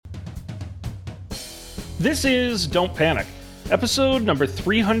This is Don't Panic, episode number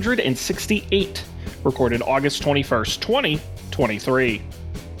 368, recorded August 21st, 2023.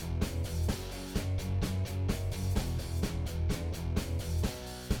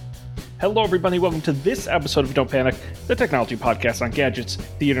 Hello, everybody. Welcome to this episode of Don't Panic, the technology podcast on gadgets,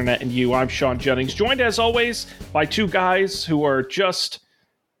 the internet, and you. I'm Sean Jennings, joined as always by two guys who are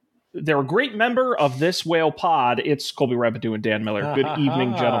they're a great member of this whale pod. It's Colby Rabideau and Dan Miller. Good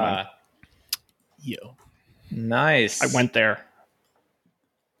evening, gentlemen. Yo. Nice. I went there.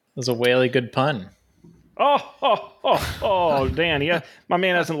 It was a whaley good pun. Oh, Dan, yeah. My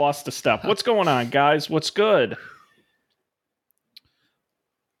man hasn't lost a step. What's going on, guys? What's good?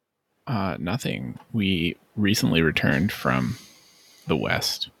 Nothing. We recently returned from the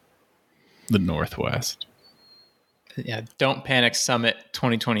Northwest. Yeah, Don't Panic Summit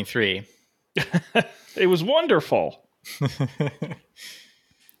 2023. It was wonderful. It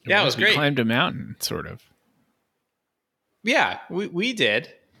was great. We climbed a mountain, sort of. Yeah, we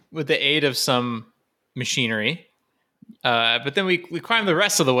did, with the aid of some machinery. But then we climbed the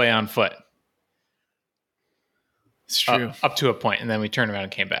rest of the way on foot. It's true. Up to a point, and then we turned around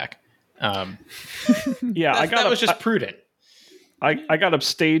and came back. Yeah, that was just prudent. I got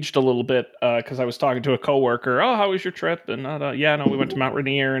upstaged a little bit because I was talking to a coworker. Oh, how was your trip? And we went to Mount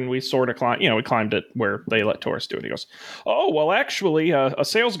Rainier and we sort of climbed. We climbed it where they let tourists do it. He goes, oh, well, actually, a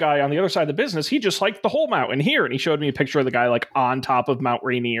sales guy on the other side of the business, he just hiked the whole mountain here, and he showed me a picture of the guy like on top of Mount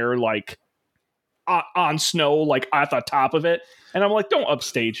Rainier, like on snow, like at the top of it. And I'm like, don't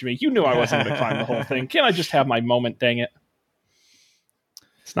upstage me. You knew I wasn't going to climb the whole thing. Can't I just have my moment? Dang it!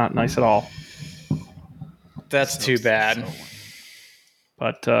 It's not nice at all. That's too bad.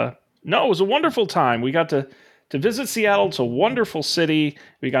 But no, it was a wonderful time. We got to visit Seattle. It's a wonderful city.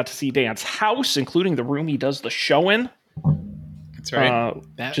 We got to see Dan's house, including the room he does the show in. That's right.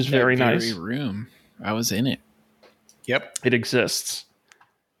 Which is very nice. Room. I was in it. Yep. It exists.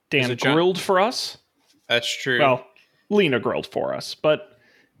 Dan grilled for us. That's true. Well, Lena grilled for us, but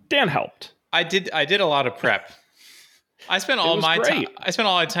Dan helped. I did a lot of prep. I spent all my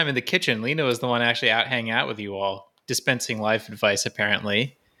time in the kitchen. Lena was the one actually out hanging out with you all, dispensing life advice,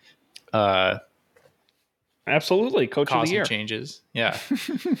 apparently. Absolutely. Coach of the year. Changes. Yeah.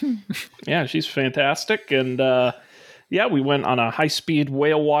 Yeah, she's fantastic. And we went on a high-speed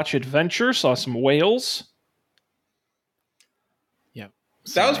whale watch adventure, saw some whales. Yep.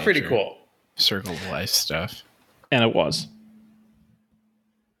 That was pretty cool. Circle of life stuff. And it was.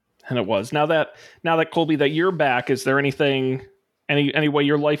 Now that Colby, that you're back, is there any way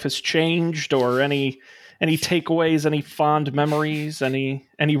your life has changed, or any takeaways, any fond memories, any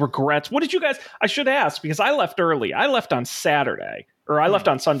regrets? What did you guys? I should ask because I left early. I left on Saturday, or I left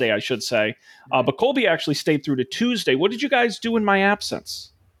on Sunday, I should say. But Colby actually stayed through to Tuesday. What did you guys do in my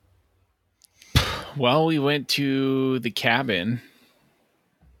absence? Well, we went to the cabin.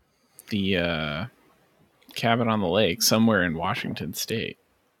 The cabin on the lake somewhere in Washington State.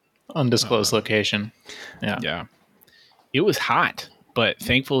 Undisclosed location. Yeah. It was hot, but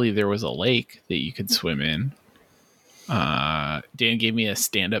thankfully there was a lake that you could swim in. Dan gave me a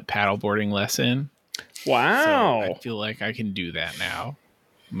stand-up paddleboarding lesson. Wow. So I feel like I can do that now.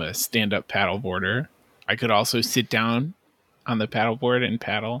 I'm a stand-up paddleboarder. I could also sit down on the paddleboard and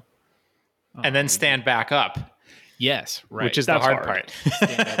paddle. And then stand back up. Yes, right. Which is the hard part.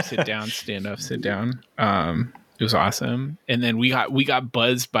 Stand up, sit down, stand up, sit down. It was awesome. And then we got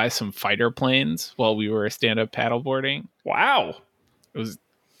buzzed by some fighter planes while we were stand-up paddleboarding. Wow. It was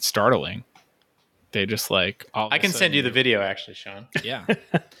startling. They just like... I can send you the video, actually, Sean. Yeah.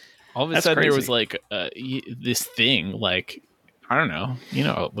 All of a sudden, there was like this thing, like, I don't know.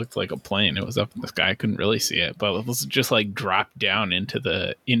 It looked like a plane. It was up in the sky. I couldn't really see it. But it was just like dropped down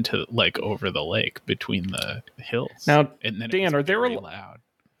into like over the lake between the hills. Now, and then Dan, are there loud.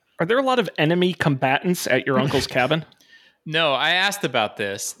 Are there a lot of enemy combatants at your uncle's cabin? No, I asked about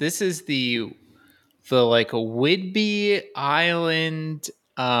this. This is the like Whidbey Island.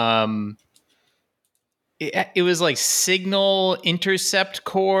 It was like Signal Intercept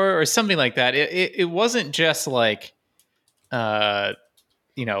Corps or something like that. It wasn't just like fighter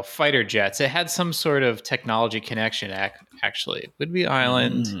jets. It had some sort of technology connection. Actually, Whidbey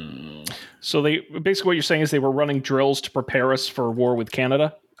Island. So they basically, what you're saying is they were running drills to prepare us for war with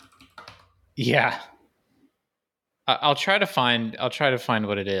Canada. Yeah, I'll try to find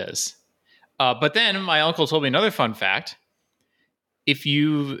what it is. But then my uncle told me another fun fact. If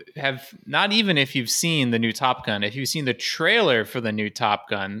you have, not even if you've seen the new Top Gun, if you've seen the trailer for the new Top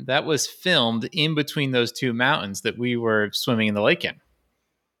Gun, that was filmed in between those two mountains that we were swimming in the lake in.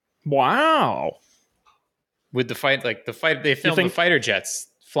 Wow. With they filmed the fighter jets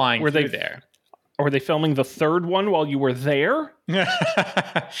flying through there. Or were they filming the third one while you were there?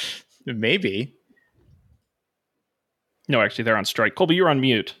 Maybe. No, actually, they're on strike. Colby, you're on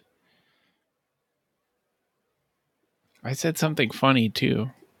mute. I said something funny, too.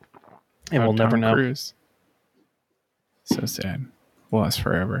 And we'll never know. Cruise. So sad. Lost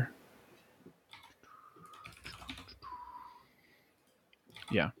forever.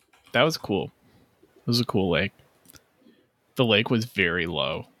 Yeah, that was cool. It was a cool lake. The lake was very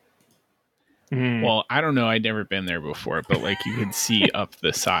low. Well, I don't know. I'd never been there before, but like you could see up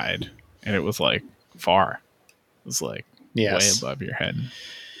the side, and it was like far. It was like way above your head.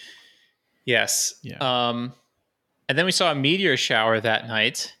 Yes. Yeah. And then we saw a meteor shower that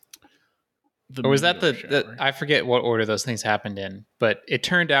night. Or was that the I forget what order those things happened in, but it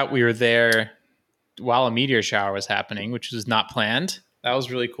turned out we were there while a meteor shower was happening, which was not planned. That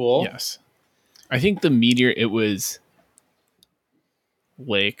was really cool. Yes. I think the meteor, it was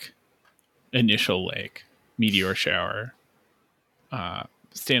initial lake, meteor shower,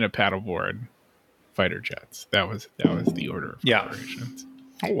 stand-up paddleboard, fighter jets. That was the order of operations.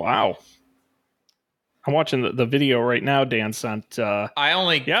 Oh, wow. I'm watching the video right now Dan sent. I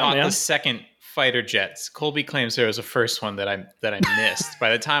only caught the second fighter jets. Colby claims there was a first one that I missed by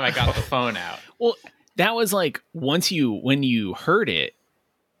the time I got the phone out. Well, that was like when you heard it,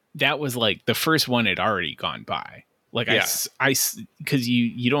 that was like the first one had already gone by. Like I because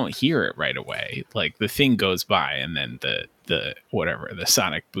you don't hear it right away. Like the thing goes by and then the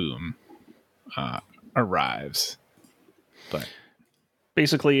sonic boom arrives. But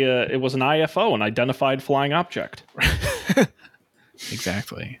basically, it was an IFO, an identified flying object.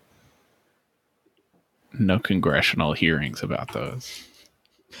 Exactly. No congressional hearings about those.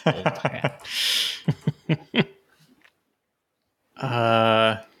 Old hat.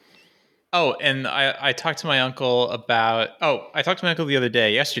 And I talked to my uncle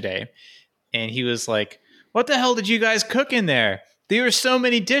yesterday, and he was like, "What the hell did you guys cook in there? There were so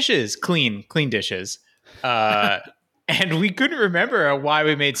many dishes, clean dishes." And we couldn't remember why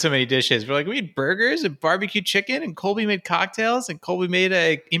we made so many dishes. We're like, we had burgers and barbecue chicken, and Colby made cocktails, and Colby made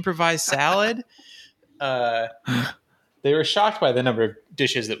a improvised salad. They were shocked by the number of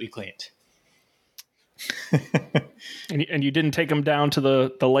dishes that we cleaned. And you didn't take them down to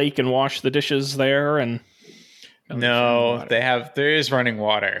the lake and wash the dishes there? And no, there is running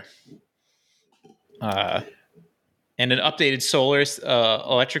water. And an updated solar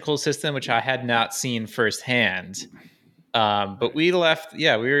electrical system, which I had not seen firsthand. But we left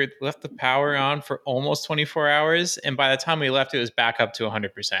the power on for almost 24 hours. And by the time we left, it was back up to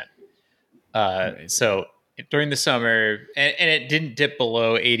 100%. So during the summer, and it didn't dip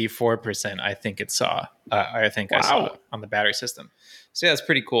below 84%. I think I saw on the battery system. So yeah, it's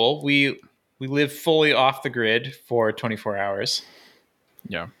pretty cool. We live fully off the grid for 24 hours.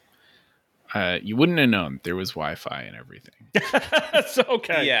 Yeah. You wouldn't have known there was Wi-Fi and everything. So,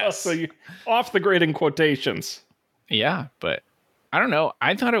 okay. Yes. So you off the grid in quotations. Yeah, but I don't know.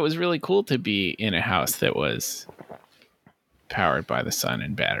 I thought it was really cool to be in a house that was powered by the sun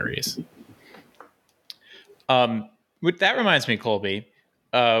and batteries. That reminds me, Colby.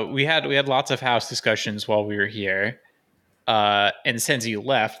 We had lots of house discussions while we were here. And since you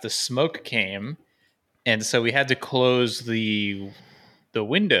left, the smoke came, and so we had to close the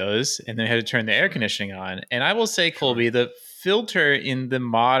windows, and then we had to turn the air conditioning on. And I will say, Colby, the filter in the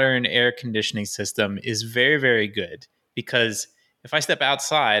modern air conditioning system is very, very good, because if I step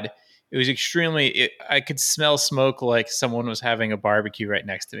outside, it was I could smell smoke like someone was having a barbecue right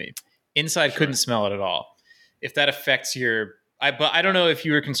next to me. Inside, couldn't smell it at all. If that affects but I don't know if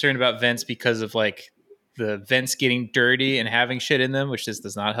you were concerned about vents because of like the vents getting dirty and having shit in them, which this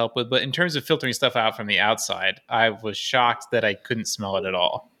does not help with. But in terms of filtering stuff out from the outside, I was shocked that I couldn't smell it at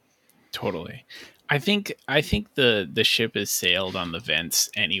all. Totally. I think the ship is sailed on the vents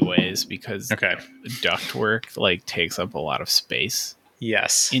anyways, because ductwork like takes up a lot of space.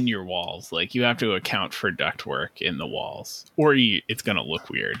 Yes. In your walls. Like you have to account for ductwork in the walls, or it's going to look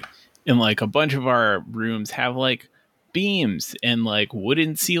weird. And like a bunch of our rooms have like beams and like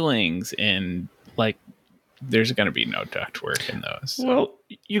wooden ceilings, and like there's going to be no ductwork in those. So. Well,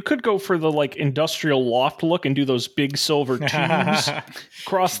 you could go for the like industrial loft look and do those big silver tubes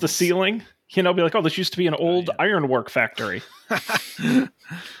across the ceiling. You know, be like, oh, this used to be an old ironwork factory.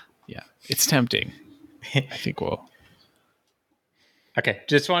 Yeah, it's tempting. I think we'll. Okay,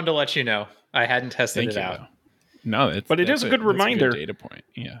 just wanted to let you know. I hadn't tested it out. No, but it is a good reminder. A good data point.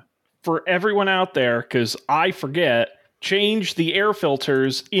 Yeah. For everyone out there, because I forget, change the air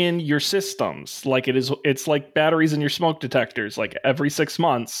filters in your systems. Like it's like batteries in your smoke detectors, like every 6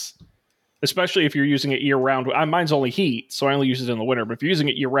 months, especially if you're using it year round. Mine's only heat, so I only use it in the winter. But if you're using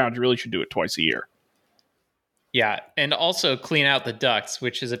it year round, you really should do it twice a year. Yeah, and also clean out the ducts,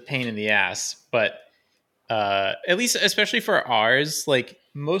 which is a pain in the ass. But at least, especially for ours, like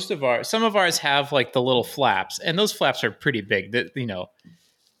some of ours have like the little flaps, and those flaps are pretty big. That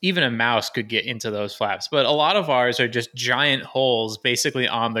even a mouse could get into those flaps. But a lot of ours are just giant holes, basically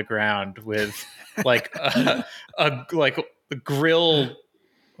on the ground with like a grill.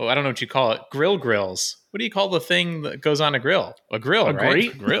 Well, I don't know what you call it. Grills. What do you call the thing that goes on a grill? A grill, A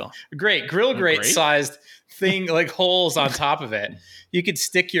right? grate? Grill. Great grate sized thing, like holes on top of it. You could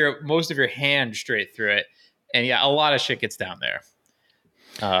stick most of your hand straight through it, and yeah, a lot of shit gets down there.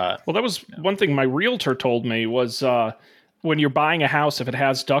 Well, that was one thing my realtor told me was when you're buying a house, if it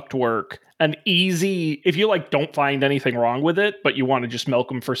has ductwork, if you like don't find anything wrong with it, but you want to just milk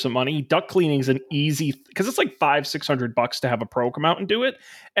them for some money, duct cleaning is an easy, because it's like $500-$600 to have a pro come out and do it.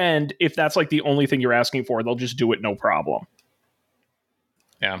 And if that's like the only thing you're asking for, they'll just do it no problem.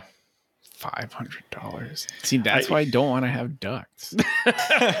 Yeah. $500. See, that's why I don't want to have ducts.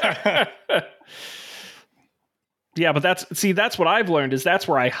 Yeah, but that's what I've learned is that's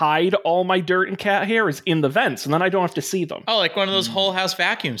where I hide all my dirt and cat hair is in the vents, and then I don't have to see them. Oh, like one of those whole house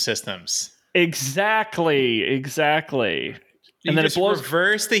vacuum systems. Exactly. And then it blows.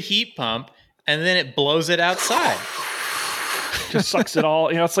 Reverse the heat pump, and then it blows it outside. Just sucks it all.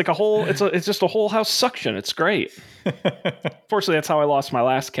 It's like it's just a whole house suction. It's great. Fortunately, that's how I lost my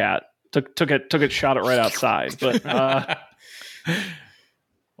last cat. Took it, shot it right outside. But wow.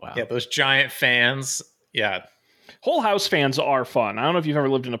 Yeah, those giant fans. Yeah. Whole house fans are fun. I don't know if you've ever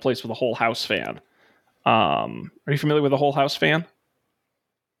lived in a place with a whole house fan. Are you familiar with a whole house fan?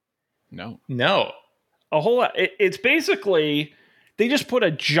 No. It's basically they just put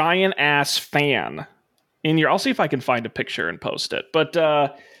a giant ass fan in your. I'll see if I can find a picture and post it. But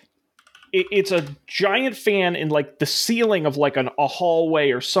it's a giant fan in like the ceiling of like a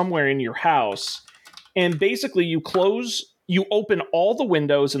hallway or somewhere in your house, and basically you open all the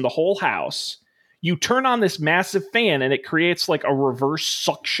windows in the whole house. You turn on this massive fan and it creates like a reverse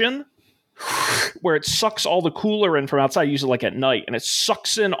suction where it sucks all the cooler in from outside. You use it like at night, and it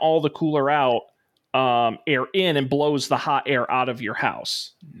sucks in all the cooler out, air in, and blows the hot air out of your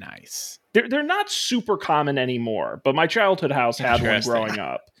house. Nice. They're not super common anymore, but my childhood house had one growing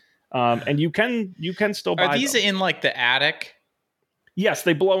up. And you can still buy them. Are these in like the attic? Yes,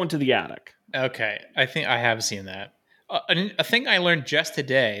 they blow into the attic. Okay, I think I have seen that. A thing I learned just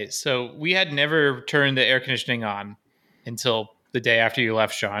today. So we had never turned the air conditioning on until the day after you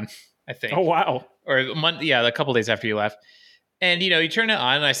left, Sean, I think. Oh, wow. Or a couple days after you left. And, you turn it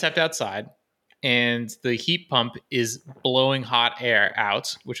on, and I stepped outside, and the heat pump is blowing hot air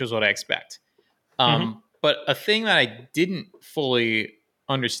out, which is what I expect. But a thing that I didn't fully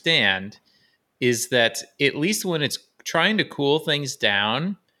understand is that at least when it's trying to cool things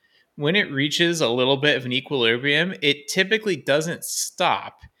down, when it reaches a little bit of an equilibrium, it typically doesn't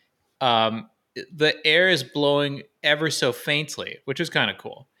stop. The air is blowing ever so faintly, which is kind of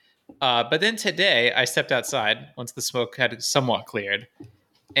cool. But then today, I stepped outside once the smoke had somewhat cleared,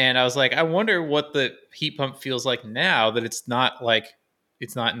 and I was like, I wonder what the heat pump feels like now that it's not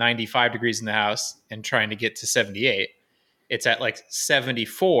 95 degrees in the house and trying to get to 78. It's at like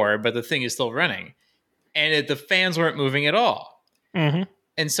 74, but the thing is still running, and the fans weren't moving at all. Mm-hmm.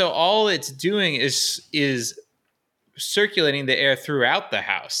 And so all it's doing is circulating the air throughout the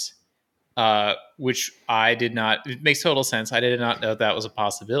house, which I did not. It makes total sense. I did not know that was a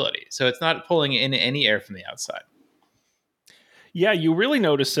possibility. So it's not pulling in any air from the outside. Yeah, you really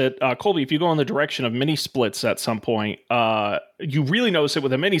notice it, Colby. If you go in the direction of mini splits at some point, you really notice it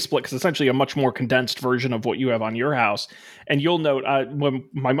with a mini split because it's essentially a much more condensed version of what you have on your house. And you'll note when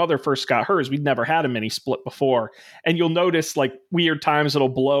my mother first got hers, we'd never had a mini split before, and you'll notice like weird times it'll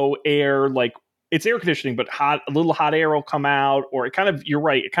blow air, like it's air conditioning, but a little hot air will come out, or it kind of. You're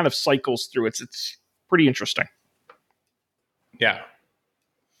right, it kind of cycles through. It's pretty interesting. Yeah,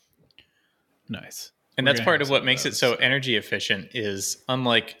 nice. And that's part of what makes it so energy efficient is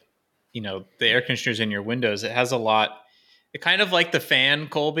unlike, the air conditioners in your windows, it has a lot. It kind of like the fan,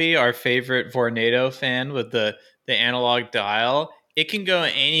 Colby, our favorite Vornado fan with the analog dial. It can go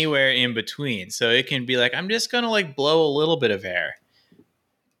anywhere in between. So it can be like, I'm just going to like blow a little bit of air.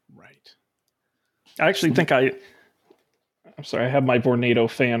 Right. I actually think I'm sorry, I have my Vornado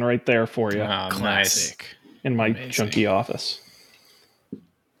fan right there for you. Oh, nice. In my junky office.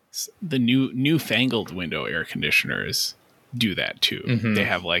 The newfangled window air conditioners do that too. Mm-hmm. They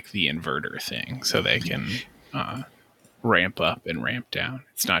have like the inverter thing, so they can ramp up and ramp down.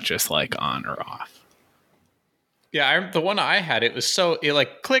 It's not just like on or off. Yeah, the one I had, it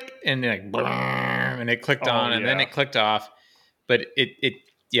like clicked and like and it clicked on and then it clicked off. But it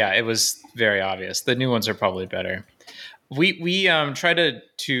Yeah, it was very obvious. The new ones are probably better. We try to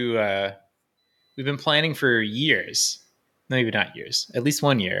we've been planning for years. No, maybe not years. At least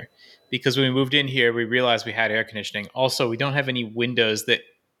 1 year. Because when we moved in here, we realized we had air conditioning. Also, we don't have any windows that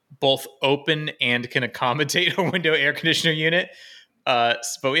both open and can accommodate a window air conditioner unit.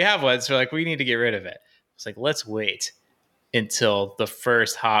 But we have one, so we need to get rid of it. It's let's wait until the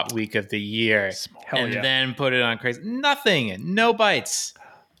first hot week of the year then put it on crazy. Nothing. No bites.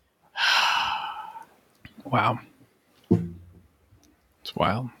 Wow. It's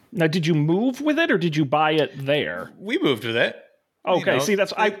wild. Now, did you move with it or did you buy it there? We moved with it. Okay, see,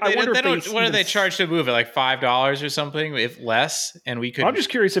 that's I wonder if they what do they charge to move it? $5 or something, if less? And we could. I'm just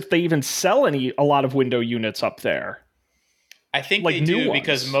curious if they even sell a lot of window units up there. I think they do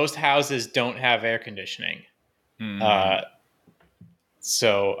because most houses don't have air conditioning.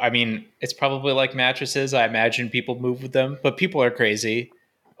 So, I mean, it's probably like mattresses. I imagine people move with them, but people are crazy.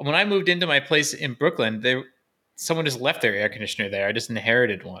 When I moved into my place in Brooklyn, someone just left their air conditioner there. I just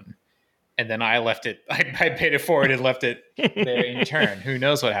inherited one. And then I left it. I paid it forward and left it there in turn. Who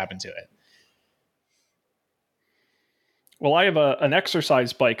knows what happened to it? Well, I have an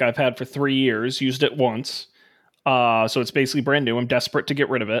exercise bike I've had for 3 years, used it once. So it's basically brand new. I'm desperate to get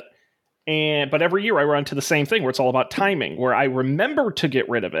rid of it. But every year I run into the same thing where it's all about timing, where I remember to get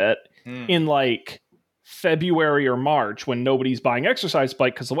rid of it in February or March when nobody's buying exercise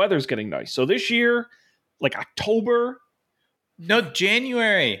bike because the weather's getting nice. So this year, October. No,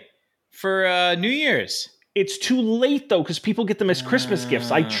 January for New Year's. It's too late though because people get them as Christmas gifts.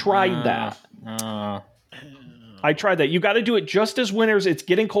 I tried that. I tried that. You got to do it just as winter's. It's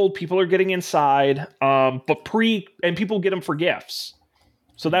getting cold. People are getting inside. And people get them for gifts.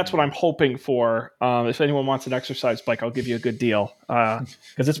 So that's what I'm hoping for. If anyone wants an exercise bike, I'll give you a good deal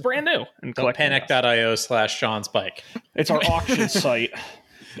because it's brand new. And panic.io/Sean's bike. It's our auction site.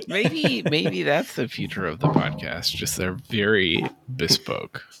 Maybe that's the future of the podcast. Just they're very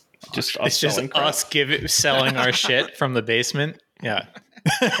bespoke. Just it's just us selling our shit from the basement. Yeah.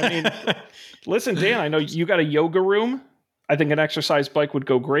 I mean, listen, Dan, I know you got a yoga room. I think an exercise bike would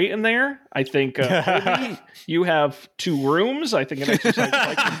go great in there. I think you have 2 rooms. I think an exercise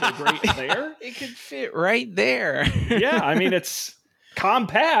bike would go great in there. It could fit right there. Yeah, I mean, it's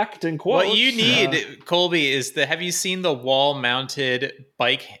compact and quotes. What you need, Colby, is have you seen the wall-mounted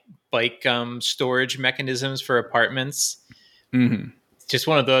bike storage mechanisms for apartments? Mm-hmm. Just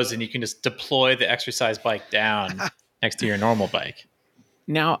one of those, and you can just deploy the exercise bike down next to your normal bike.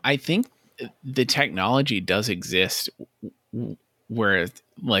 Now, I think the technology does exist where it's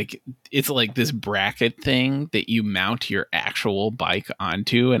like this bracket thing that you mount your actual bike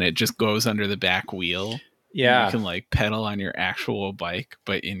onto, and it just goes under the back wheel. Yeah. You can pedal on your actual bike,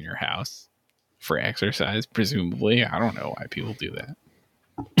 but in your house for exercise, presumably. I don't know why people do that.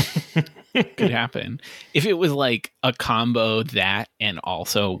 Could happen. If it was a combo that and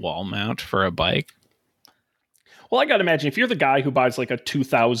also wall mount for a bike. Well, I got to imagine if you're the guy who buys a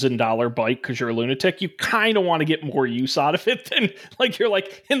 $2,000 bike because you're a lunatic, you kind of want to get more use out of it than you're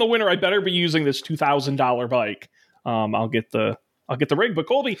in the winter, I better be using this $2,000 bike. I'll get the rig. But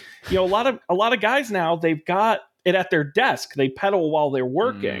Colby, a lot of guys now, they've got it at their desk. They pedal while they're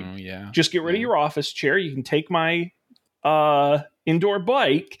working. Yeah. Just get rid of your office chair. You can take my indoor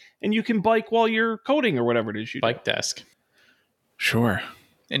bike and you can bike while you're coding or whatever it is you do. Bike desk. Sure.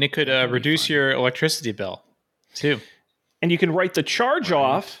 And it could reduce your electricity bill too. And you can write the charge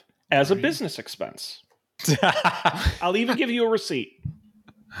off as a business expense. I'll even give you a receipt.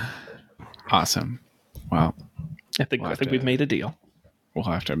 Awesome. Wow. I think we've made a deal. We'll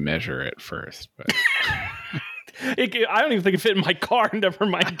have to measure it first, but I don't even think it fit in my car. Never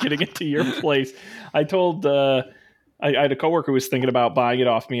mind getting it to your place. I told I had a coworker who was thinking about buying it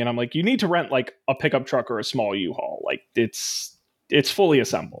off me, and I'm like, you need to rent a pickup truck or a small U-Haul. It's fully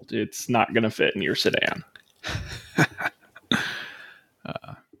assembled. It's not going to fit in your sedan.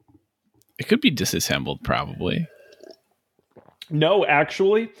 It could be disassembled, probably. No,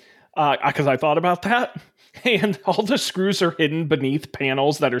 actually, because I thought about that. And all the screws are hidden beneath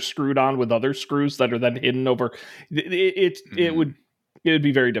panels that are screwed on with other screws that are then hidden over. It would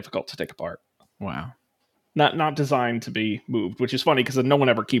be very difficult to take apart. Wow. Not designed to be moved, which is funny because no one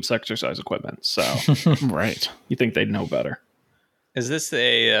ever keeps exercise equipment. So right. You think they'd know better. Is this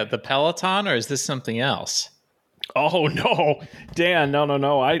the Peloton or is this something else? Oh, no. Dan,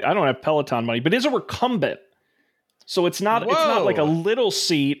 no. I don't have Peloton money, but it's a recumbent. So it's not like a little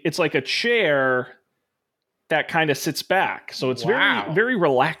seat. It's like a chair that kind of sits back. So it's very, very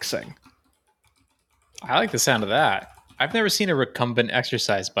relaxing. I like the sound of that. I've never seen a recumbent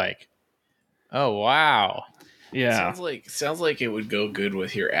exercise bike. Oh, wow. Yeah. Sounds like it would go good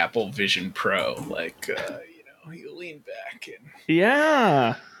with your Apple Vision Pro. Like, you lean back and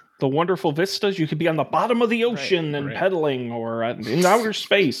Yeah. The wonderful vistas. You could be on the bottom of the ocean and pedaling, or in outer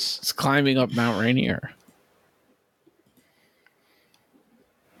space. It's climbing up Mount Rainier.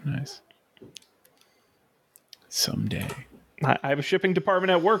 Nice. Someday. I have a shipping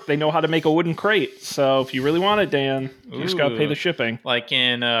department at work. They know how to make a wooden crate. So if you really want it, Dan, you just got to pay the shipping. Like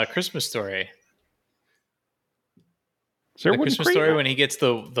in Christmas Story. Is there the Christmas crate? Story, when he gets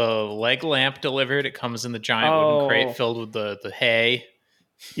the leg lamp delivered, it comes in the giant wooden crate filled with the hay.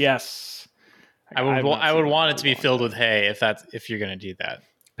 Yes. I would want it to be filled with hay if you're going to do that.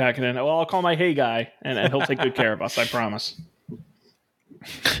 Pack it in. Well, I'll call my hay guy, and he'll take good care of us. I promise.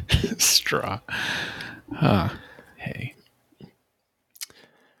 Straw. Hey.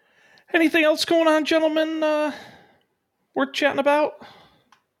 Anything else going on, gentlemen? Worth chatting about?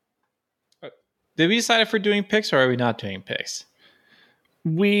 Did we decide if we're doing picks or are we not doing picks?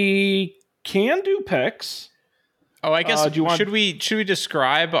 We can do picks. Oh, I guess should we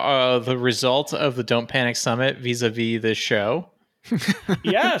describe the result of the Don't Panic Summit vis-a-vis this show?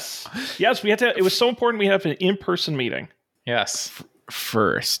 Yes. We had to. It was so important we have an in-person meeting. Yes.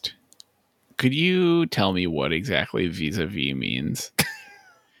 First, could you tell me what exactly vis-a-vis means?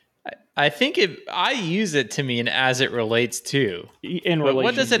 I think I use it to mean as it relates to. But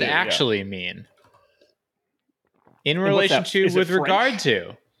what does it actually mean? In relation to, with regard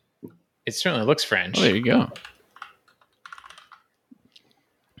to. It certainly looks French. Oh, there you go.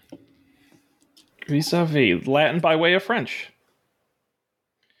 Vis-a-vis, Latin by way of French.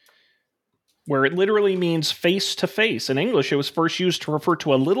 Where it literally means face to face. In English, it was first used to refer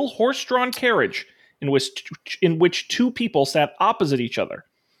to a little horse-drawn carriage in which two people sat opposite each other.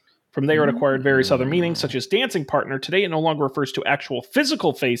 From there, it acquired various other meanings, such as dancing partner. Today, it no longer refers to actual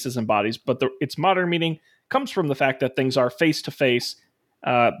physical faces and bodies, but its modern meaning comes from the fact that things are face-to-face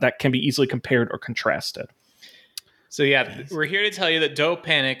that can be easily compared or contrasted. So yeah, we're here to tell you that Dope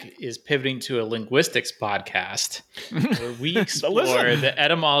Panic is pivoting to a linguistics podcast where we explore the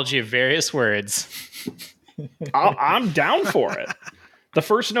etymology of various words. I'm down for it. The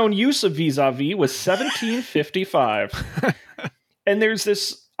first known use of vis-a-vis was 1755. And there's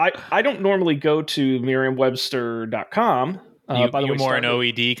this, I don't normally go to Merriam-Webster.com. By the way, more an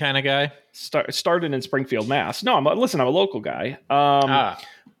OED kind of guy? Started in Springfield, Mass. No, I'm a local guy.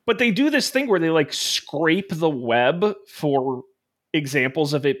 But they do this thing where they like scrape the web for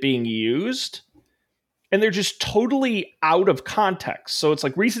examples of it being used. And they're just totally out of context. So it's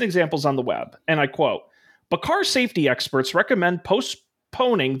like recent examples on the web. And I quote, "But car safety experts recommend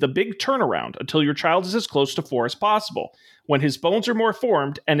postponing the big turnaround until your child is as close to 4 as possible, when his bones are more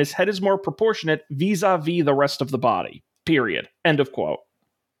formed and his head is more proportionate vis-a-vis the rest of the body. Period." End of quote.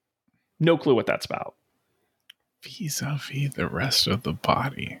 No clue what that's about. Vis-a-vis the rest of the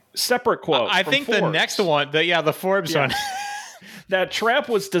body. Separate quote. I think Forbes. The next one, the Forbes one. That trap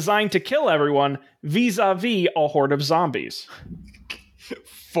was designed to kill everyone vis-a-vis a horde of zombies.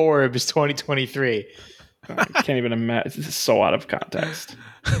 Forbes 2023. I can't even imagine. This is so out of context.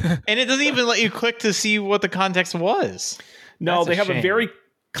 And it doesn't even let you click to see what the context was. No, they have a very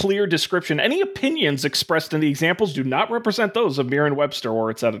clear description. Any opinions expressed in the examples do not represent those of Merriam-Webster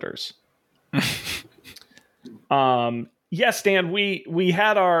or its editors. Yes, Dan, we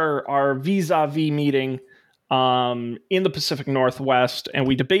had our vis-a-vis meeting in the Pacific Northwest, and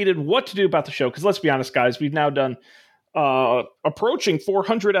we debated what to do about the show. Because let's be honest, guys, we've now done approaching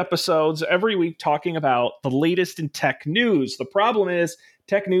 400 episodes every week talking about the latest in tech news. The problem is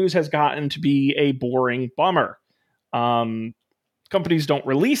tech news has gotten to be a boring bummer. Companies don't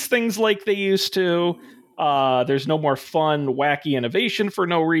release things like they used to. There's no more fun, wacky innovation for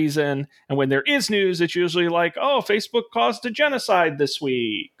no reason. And when there is news, it's usually like, oh, Facebook caused a genocide this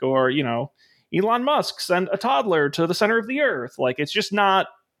week. Or, Elon Musk sent a toddler to the center of the earth. Like, it's just not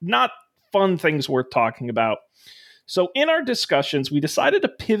fun things worth talking about. So in our discussions, we decided to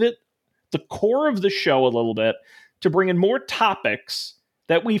pivot the core of the show a little bit to bring in more topics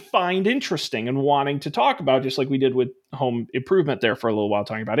that we find interesting and wanting to talk about, just like we did with home improvement there for a little while,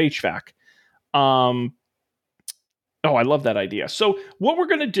 talking about HVAC. I love that idea. So what we're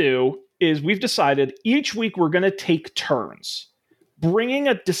going to do is we've decided each week we're going to take turns bringing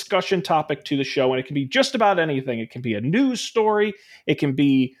a discussion topic to the show, and it can be just about anything. It can be a news story. It can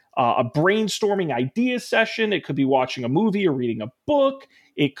be a brainstorming idea session. It could be watching a movie or reading a book.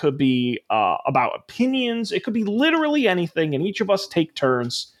 It could be about opinions. It could be literally anything, and each of us take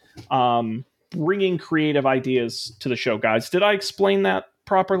turns bringing creative ideas to the show, guys. Did I explain that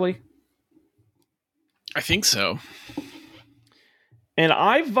properly? I think so. And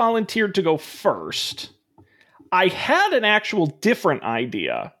I volunteered to go first. I had an actual different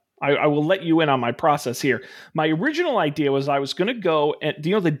idea. I will let you in on my process here. My original idea was I was going to go and, do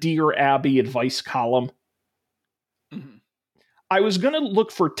you know the Dear Abby advice column? Mm-hmm. I was going to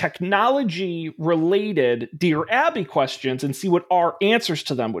look for technology-related Dear Abby questions and see what our answers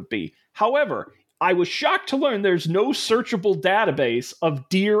to them would be. However, I was shocked to learn there's no searchable database of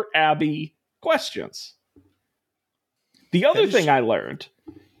Dear Abby questions. The other thing I learned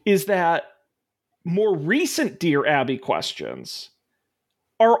is that more recent Dear Abby questions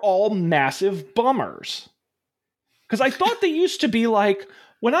are all massive bummers. Because I thought they used to be like,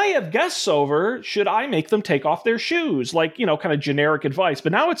 when I have guests over, should I make them take off their shoes? Like, kind of generic advice.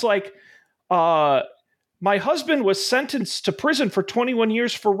 But now it's like, my husband was sentenced to prison for 21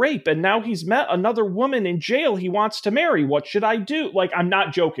 years for rape, and now he's met another woman in jail he wants to marry. What should I do? Like, I'm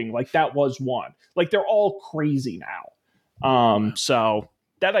not joking. Like, that was one. Like, they're all crazy now. So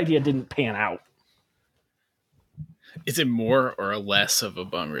that idea didn't pan out. Is it more or less of a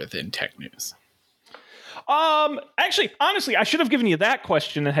bummer than tech news? Actually, honestly, I should have given you that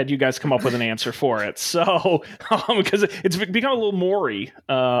question and had you guys come up with an answer for it. So, because it's become a little more-y,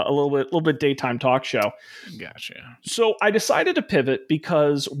 a little bit daytime talk show. Gotcha. So I decided to pivot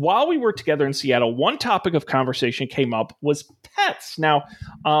because while we were together in Seattle, one topic of conversation came up was pets. Now,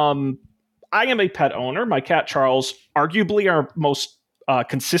 I am a pet owner. My cat Charles, arguably our most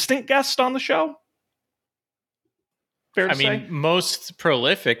consistent guest on the show. Fair to say? Most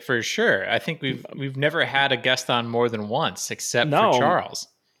prolific for sure. I think we've never had a guest on more than once, except for Charles.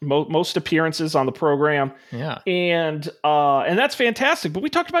 Most appearances on the program. Yeah. And that's fantastic. But we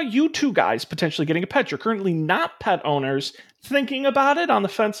talked about you two guys potentially getting a pet. You're currently not pet owners, thinking about it, on the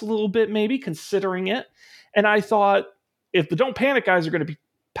fence a little bit, maybe considering it. And I thought, if the Don't Panic guys are going to be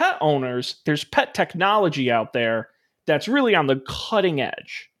pet owners, there's pet technology out there that's really on the cutting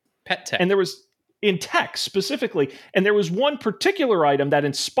edge. Pet tech. And there was, in tech specifically, and there was one particular item that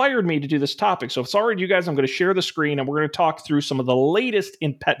inspired me to do this topic. So if it's all right, you guys, I'm going to share the screen and we're going to talk through some of the latest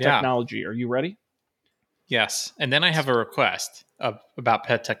in pet technology. Are you ready? Yes. And then I have a request about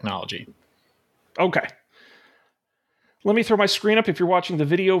pet technology. Okay. Let me throw my screen up. If you're watching the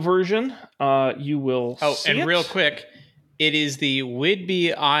video version, you will see it. Real quick, it is the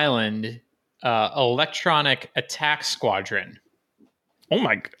Whidbey Island Electronic Attack Squadron. Oh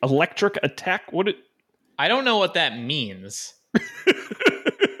my! Electric attack? I don't know what that means.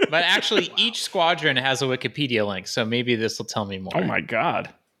 But actually, each squadron has a Wikipedia link, so maybe this will tell me more. Oh my god!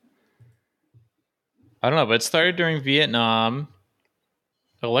 I don't know, but it started during Vietnam.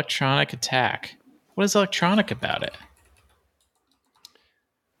 Electronic attack. What is electronic about it?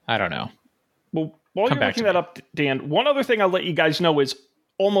 I don't know. Well, while you're looking that up, Dan, one other thing I'll let you guys know is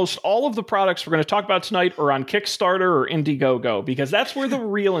almost all of the products we're going to talk about tonight are on Kickstarter or Indiegogo, because that's where the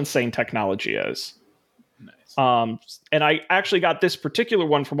real insane technology is. Nice. And I actually got this particular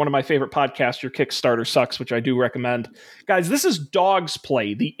one from one of my favorite podcasts, Your Kickstarter Sucks, which I do recommend. Guys, this is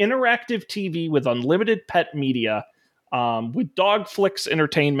Dogsplay, the interactive TV with unlimited pet media, with Dogsflix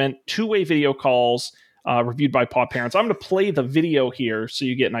entertainment, two-way video calls, reviewed by paw parents. I'm going to play the video here so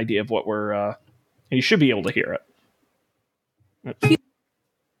you get an idea of what we're... and you should be able to hear it.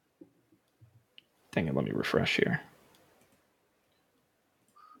 Dang it, let me refresh here.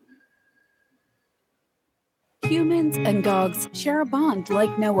 Humans and dogs share a bond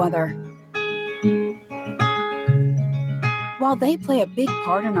like no other. While they play a big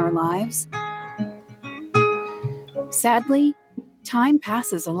part in our lives, sadly, time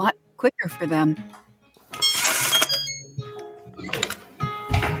passes a lot quicker for them.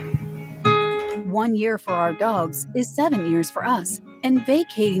 One year for our dogs is 7 years for us, and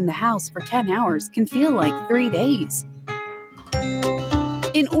vacating the house for 10 hours can feel like 3 days.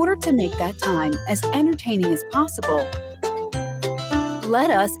 In order to make that time as entertaining as possible, let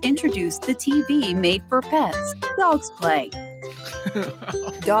us introduce the TV made for pets, Dogsplay.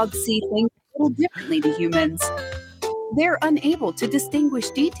 Dogs see things a little differently to humans. They're unable to distinguish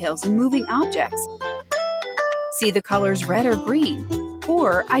details in moving objects, see the colors red or green,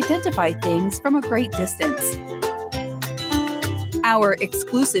 or identify things from a great distance. Our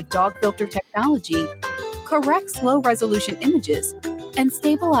exclusive dog filter technology corrects low-resolution images and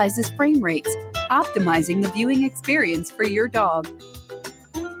stabilizes frame rates, optimizing the viewing experience for your dog.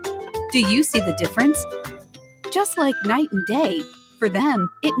 Do you see the difference? Just like night and day, for them,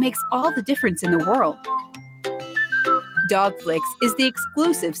 it makes all the difference in the world. Dogsflix is the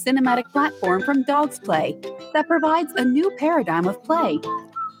exclusive cinematic platform from Dogsplay that provides a new paradigm of play.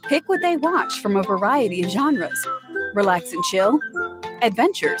 Pick what they watch from a variety of genres: relax and chill,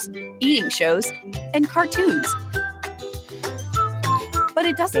 adventures, eating shows, and cartoons. But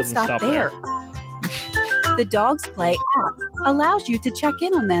it doesn't stop there. The The Dogsplay app allows you to check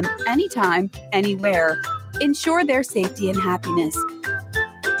in on them anytime, anywhere. Ensure their safety and happiness.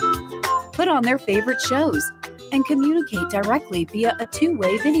 Put on their favorite shows and communicate directly via a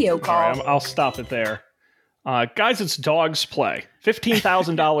two-way video call. All right, I'll stop it there. Guys, it's Dogsplay.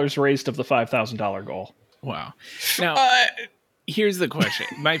 $15,000 raised of the $5,000 goal. Wow. Now, here's the question.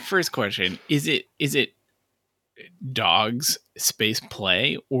 My first question, is it dogs space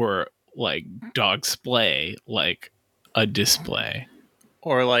play or like Dogsplay, like a display?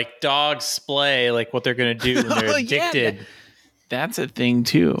 Or like Dogsplay, like what they're going to do when they're addicted. Yeah, that's a thing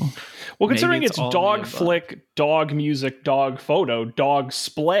too. Well, considering Maybe it's all dog the above. flick, dog music, dog photo,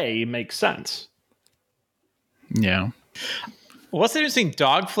 Dogsplay makes sense. Yeah. What's the difference between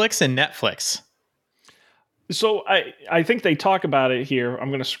Dogflix and Netflix? So I think they talk about it here. I'm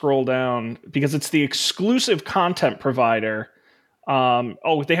going to scroll down because it's the exclusive content provider.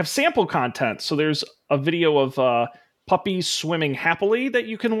 They have sample content. So there's a video of puppies swimming happily that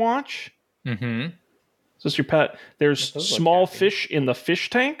you can watch. Mm-hmm. Is this your pet? There's small fish in the fish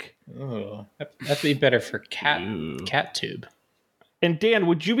tank. Oh, that'd be better for cat tube. And Dan,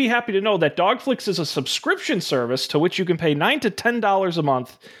 would you be happy to know that Dogflix is a subscription service to which you can pay $9 to $10 a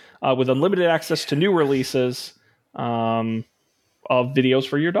month with unlimited access to new releases of videos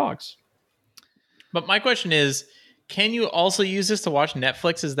for your dogs? But my question is, can you also use this to watch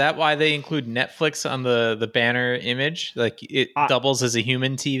Netflix? Is that why they include Netflix on the banner image? Like it doubles as a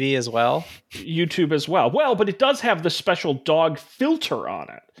human TV as well? YouTube as well. Well, but it does have the special dog filter on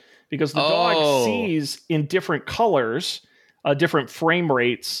it because the dog sees in different colors, different frame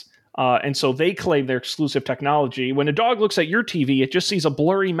rates. And so they claim their exclusive technology. When a dog looks at your TV, it just sees a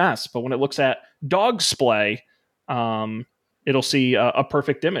blurry mess. But when it looks at Dogsplay, it'll see a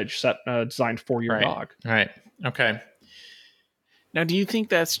perfect image set designed for your dog. Right. Okay. Now, do you think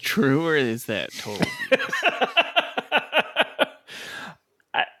that's true or is that total?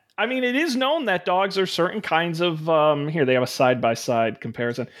 I mean, it is known that dogs are certain kinds of... here, they have a side-by-side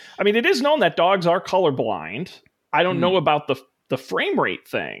comparison. I mean, it is known that dogs are colorblind. I don't know about the frame rate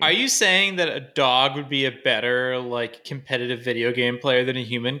thing. Are you saying that a dog would be a better like competitive video game player than a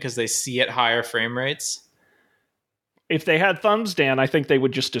human because they see at higher frame rates? If they had thumbs, Dan, I think they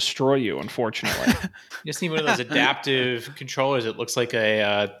would just destroy you, unfortunately. You just need one of those adaptive controllers. It looks like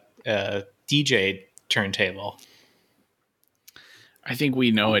a DJ turntable. I think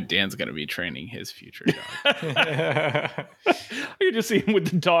we know what Dan's going to be training his future dog. You just see him with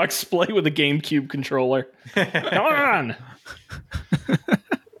the Dogsplay with a GameCube controller. Come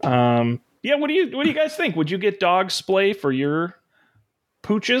on. Yeah, what do you guys think? Would you get Dogsplay for your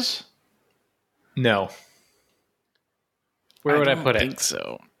pooches? No. Where would I put it? I think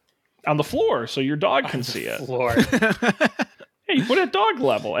so. On the floor, so your dog can see it. Floor. Hey, you put it at dog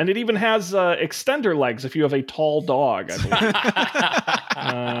level, and it even has extender legs if you have a tall dog, I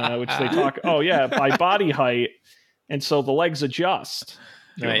believe. Which they talk. Oh yeah, by body height, and so the legs adjust.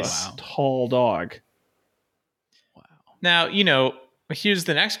 Nice. Wow. Tall dog. Wow. Now here's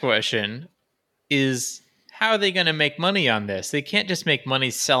the next question: is how are they going to make money on this? They can't just make money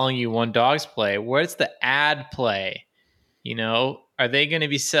selling you one Dogsplay. Where's the ad play? Are they going to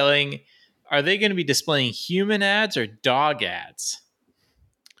be selling? Are they going to be displaying human ads or dog ads?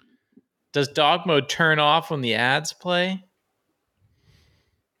 Does dog mode turn off when the ads play?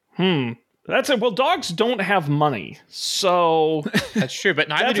 That's it. Well, dogs don't have money, so that's true. But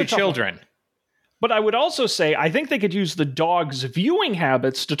neither do children. But I would also say I think they could use the dog's viewing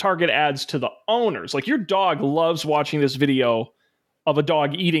habits to target ads to the owners. Like your dog loves watching this video of a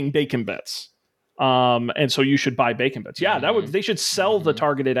dog eating bacon bits. And so you should buy bacon bits. Yeah, they should sell the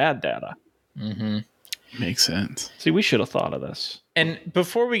targeted ad data. Mm-hmm. Makes sense. See, we should have thought of this. And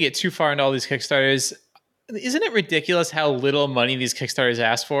before we get too far into all these Kickstarters, isn't it ridiculous how little money these Kickstarters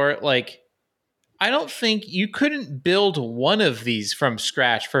ask for? Like, I don't think you couldn't build one of these from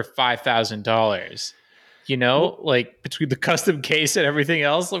scratch for $5,000. Like between the custom case and everything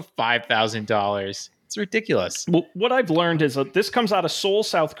else, like $5,000. It's ridiculous. Well, what I've learned is that this comes out of Seoul,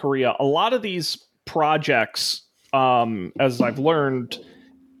 South Korea. A lot of these projects, as I've learned,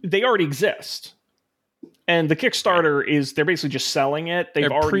 they already exist. And the Kickstarter is, they're basically just selling it.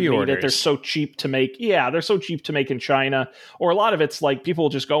 They've already made it. They're so cheap to make. Yeah, they're so cheap to make in China. Or a lot of it's like people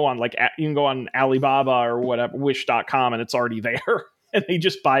just go on, like you can go on Alibaba or whatever, Wish.com, and it's already there. And they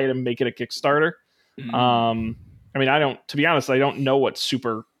just buy it and make it a Kickstarter. I mean, to be honest, I don't know what's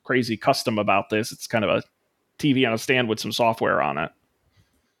super crazy custom about this. It's kind of a TV on a stand with some software on it.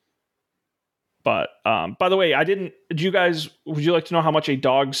 But by the way, would you like to know how much a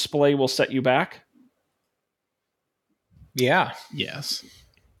Dogsplay will set you back? Yeah. Yes.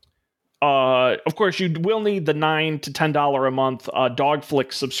 Of course, you will need the $9 to $10 a month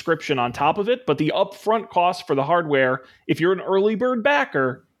Dogsflix subscription on top of it, but the upfront cost for the hardware, if you're an early bird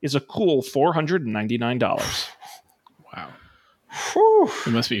backer, is a cool $499. Wow. Whew.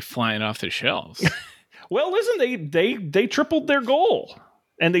 It must be flying off the shelves. Well, listen, they tripled their goal,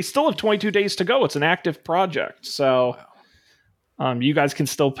 and they still have 22 days to go. It's an active project, so you guys can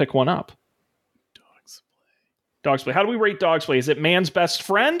still pick one up. Dogsplay. How do we rate Dogsplay? Is it man's best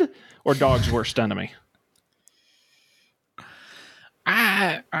friend or dog's worst enemy?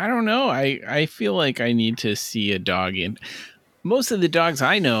 I don't know. I feel like I need to see a dog in. Most of the dogs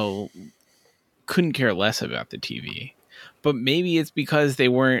I know couldn't care less about the TV. But maybe it's because they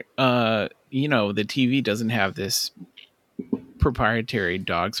weren't, the TV doesn't have this proprietary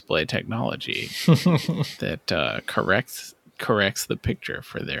Dogsplay technology that corrects the picture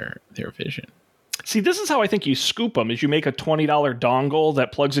for their vision. See, this is how I think you scoop them, is you make a $20 dongle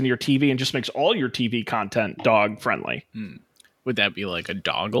that plugs into your TV and just makes all your TV content dog-friendly. Would that be like a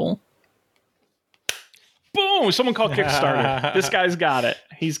doggle? Boom! Someone called Kickstarter. This guy's got it.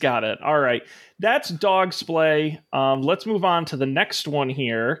 He's got it. All right. That's Dogsplay. Let's move on to the next one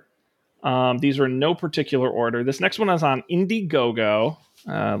here. These are in no particular order. This next one is on Indiegogo.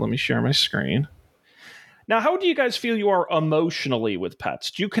 Let me share my screen. Now, how do you guys feel you are emotionally with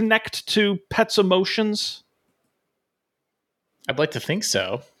pets? Do you connect to pets' emotions? I'd like to think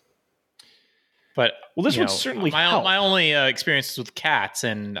so. But this would certainly help. My only experience is with cats,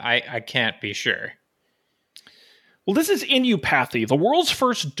 and I can't be sure. Well, this is Inupathy, the world's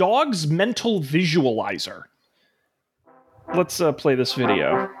first dog's mental visualizer. Let's play this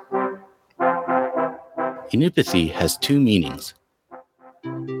video. Inupathy has two meanings: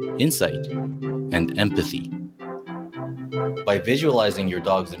 insight and empathy. By visualizing your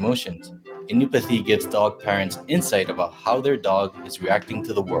dog's emotions, Inupathy gives dog parents insight about how their dog is reacting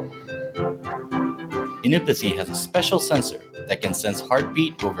to the world. Inupathy has a special sensor that can sense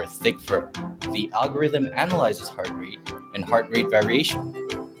heartbeat over thick fur. The algorithm analyzes heart rate and heart rate variation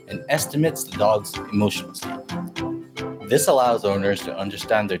and estimates the dog's emotional state. This allows owners to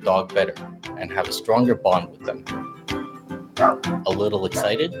understand their dog better and have a stronger bond with them. A little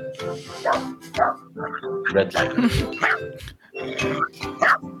excited? Red light.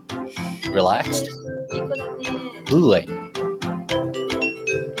 Relaxed? Blue light.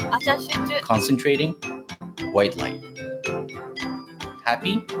 Concentrating? White light.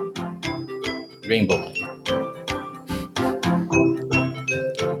 Happy? Rainbow light.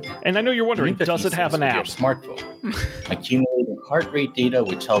 And I know you're wondering, does it have an app? Your smartphone, accumulating heart rate data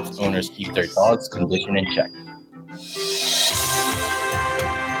which helps owners keep their dog's condition in check.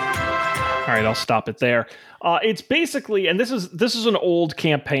 All right, I'll stop it there. It's basically, and this is an old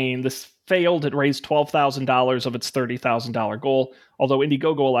campaign. This failed. It raised $12,000 of its $30,000 goal. Although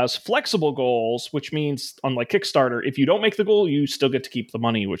Indiegogo allows flexible goals, which means, unlike Kickstarter, if you don't make the goal, you still get to keep the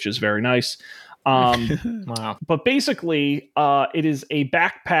money, which is very nice. Wow. But basically, it is a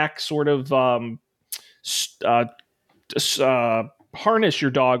backpack sort of harness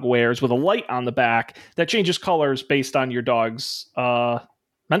your dog wears with a light on the back that changes colors based on your dog's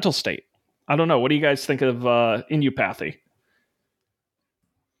mental state. I don't know. What do you guys think of Inupathy?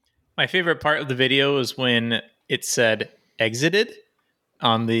 My favorite part of the video is when it said exited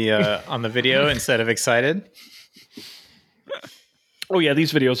on the video instead of excited. Oh yeah,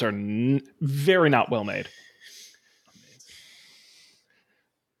 these videos are very not well made.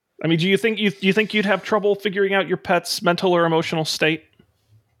 I mean, do you think you'd have trouble figuring out your pet's mental or emotional state?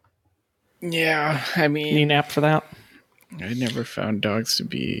 Yeah, I mean, need an app for that? I never found dogs to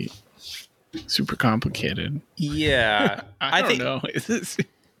be super complicated. Yeah, I don't know.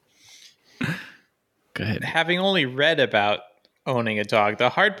 Go ahead. Having only read about owning a dog, the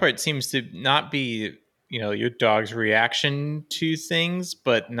hard part seems to not be, your dog's reaction to things,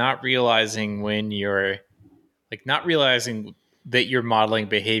 but not realizing that you're modeling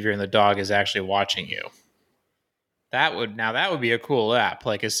behavior and the dog is actually watching you. That would be a cool app.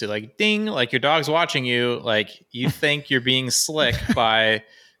 Like it's like ding, like your dog's watching you, like you think you're being slick by,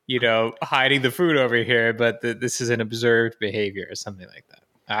 hiding the food over here, but this is an observed behavior or something like that.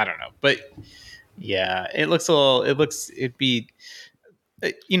 I don't know. But yeah, it'd be,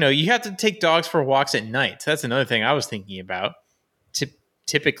 you have to take dogs for walks at night. So that's another thing I was thinking about.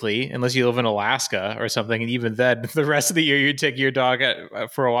 Typically, unless you live in Alaska or something, and even then, the rest of the year you take your dog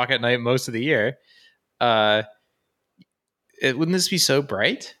for a walk at night most of the year. Wouldn't this be so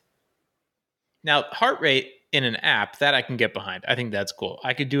bright? Now, heart rate in an app, that I can get behind. I think that's cool.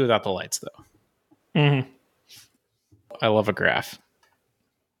 I could do without the lights, though. Mm-hmm. I love a graph.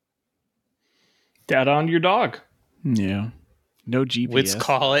 Data on your dog. Yeah. No GPS. Let's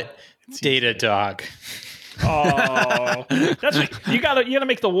call it Data Dog. Oh, you gotta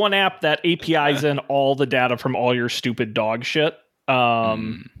make the one app that APIs in all the data from all your stupid dog shit.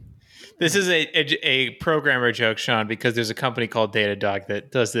 This is a programmer joke, Sean, because there's a company called Datadog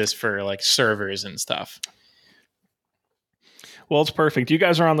that does this for like servers and stuff. Well, it's perfect. You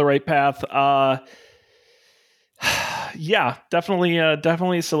guys are on the right path. Yeah, definitely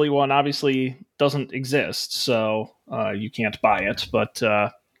a silly one. Obviously doesn't exist, so you can't buy it, but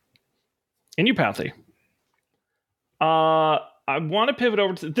Inupathy. I want to pivot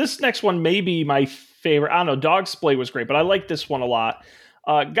over to this next one. May be my favorite. I don't know. Dogsplay was great, but I like this one a lot.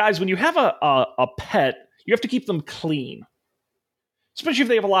 Guys, when you have a pet, you have to keep them clean, especially if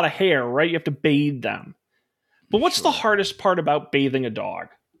they have a lot of hair, right? You have to bathe them. But what's the hardest part about bathing a dog?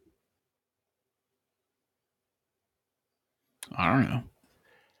 I don't know.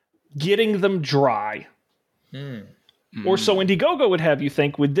 Getting them dry. Or so Indiegogo would have you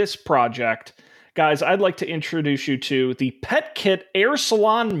think with this project. Guys, I'd like to introduce you to the Pet Kit Air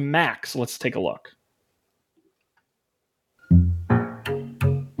Salon Max. Let's take a look.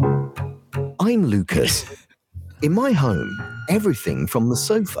 I'm Lucas. In my home, everything from the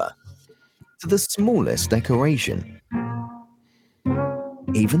sofa to the smallest decoration.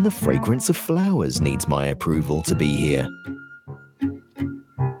 Even the fragrance of flowers needs my approval to be here.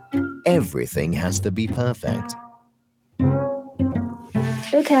 Everything has to be perfect.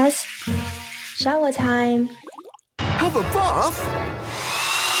 Lucas, shower time. Have a bath?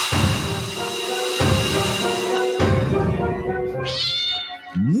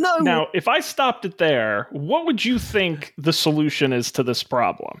 No! Now, if I stopped it there, what would you think the solution is to this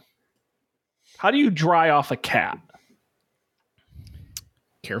problem? How do you dry off a cat?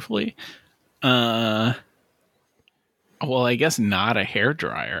 Carefully. Well, I guess not a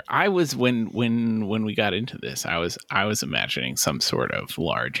hairdryer. I was when we got into this, I was imagining some sort of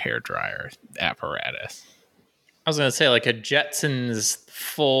large hairdryer apparatus. I was gonna say like a Jetsons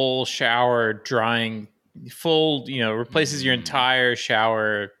full shower drying, full, replaces your entire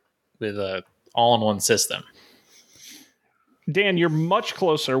shower with a all-in-one system. Dan, you're much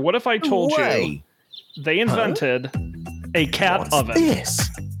closer. What if I told you they invented a cat oven? This?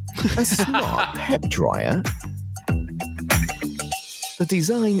 A smart pet dryer? The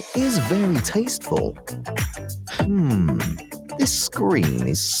design is very tasteful. This screen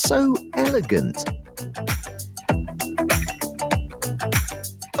is so elegant.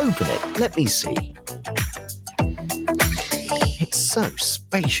 Open it, let me see. It's so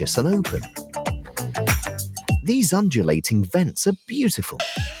spacious and open. These undulating vents are beautiful.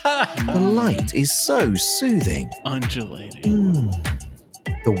 The light is so soothing. Undulating.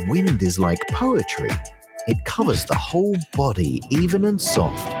 The wind is like poetry. It covers the whole body, even and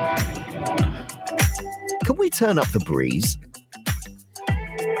soft. Can we turn up the breeze?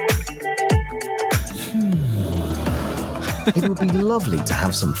 It would be lovely to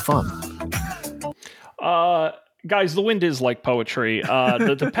have some fun. Guys, the wind is like poetry.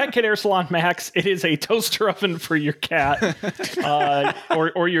 The Pet Kit Air Salon Max, it is a toaster oven for your cat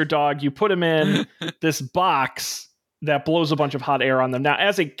or your dog. You put them in this box that blows a bunch of hot air on them. Now,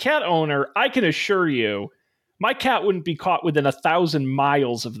 as a cat owner, I can assure you, my cat wouldn't be caught within 1,000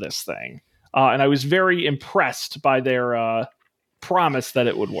 miles of this thing. And I was very impressed by their promise that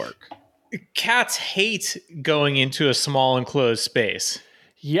it would work. Cats hate going into a small enclosed space.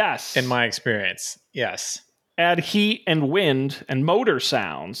 Yes. In my experience. Yes. Add heat and wind and motor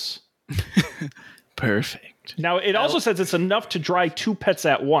sounds. Perfect. Now, it also says it's enough to dry 2 pets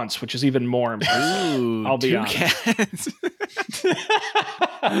at once, which is even more impressive. Ooh, I'll be 2 honest. cats.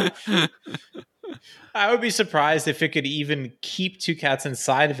 I would be surprised if it could even keep 2 cats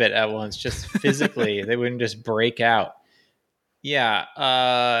inside of it at once, just physically. They wouldn't just break out. Yeah.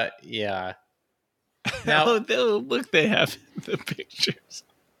 Yeah. Now, look, they have the pictures.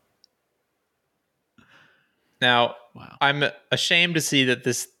 Now, wow. I'm ashamed to see that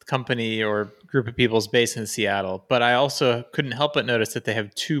this company or group of people is based in Seattle, but I also couldn't help but notice that they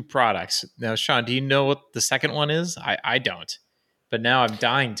have 2 products. Now, Sean, do you know what the second one is? I don't, but now I'm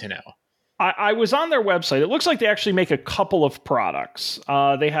dying to know. I was on their website. It looks like they actually make a couple of products.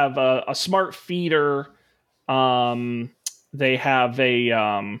 They have a smart feeder. They have what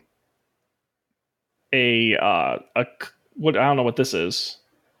I don't know what this is.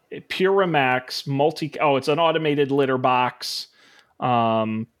 A Puramax multi. Oh, it's an automated litter box.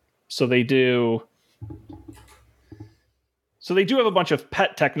 So they do have a bunch of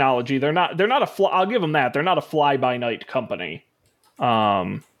pet technology. They're not I'll give them that. They're not a fly by night company.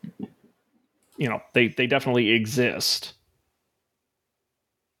 They definitely exist.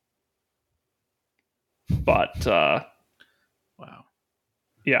 But wow.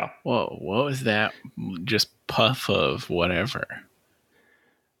 Yeah. Whoa, what was that? Just puff of whatever.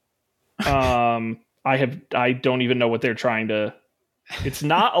 I don't even know what they're trying to. It's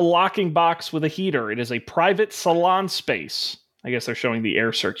not a locking box with a heater. It is a private salon space. I guess they're showing the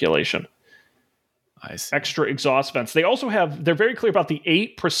air circulation. I see. Extra exhaust vents. They also have, they're very clear about the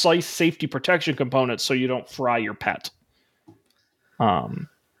 8 precise safety protection components so you don't fry your pet.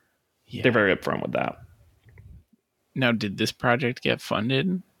 They're very upfront with that. Now, did this project get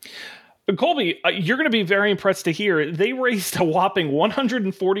funded? Colby, you're going to be very impressed to hear they raised a whopping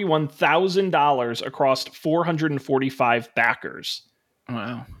 $141,000 across 445 backers.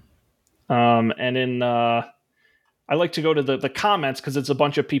 Wow. And in I like to go to the comments because it's a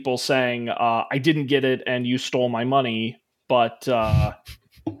bunch of people saying I didn't get it and you stole my money. But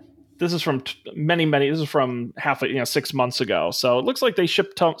this is from this is from 6 months ago. So it looks like they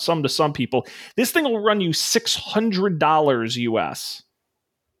shipped some to some people. This thing will run you $600 US.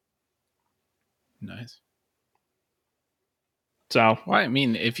 Nice. So, well, I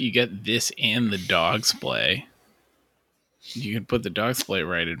mean, if you get this and the Dogsplay, you can put the Dogsplay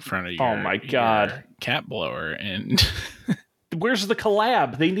right in front of your, oh my God, your cat blower. And where's the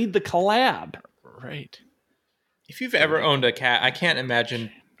collab? They need the collab. Right. If you've ever owned a cat, I can't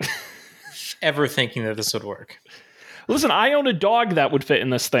imagine ever thinking that this would work. Listen, I own a dog that would fit in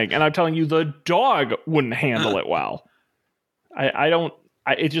this thing, and I'm telling you, the dog wouldn't handle it well.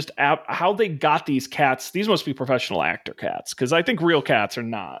 It just how they got these cats. These must be professional actor cats because I think real cats are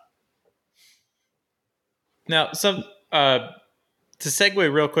not. Now, to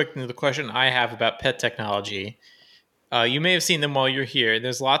segue real quick into the question I have about pet technology, you may have seen them while you're here.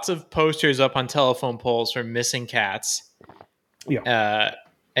 There's lots of posters up on telephone poles for missing cats,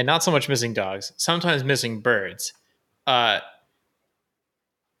 and not so much missing dogs. Sometimes missing birds. What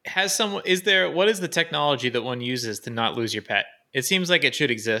is the technology that one uses to not lose your pet? It seems like it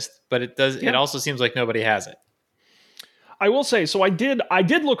should exist, but it does. Yeah. It also seems like nobody has it. I will say, so I did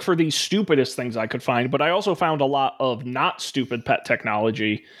look for the stupidest things I could find, but I also found a lot of not stupid pet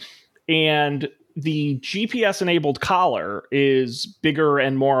technology. And the GPS-enabled collar is bigger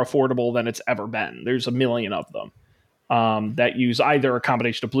and more affordable than it's ever been. There's a million of them that use either a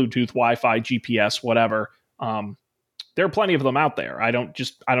combination of Bluetooth, Wi-Fi, GPS, whatever. There are plenty of them out there. I don't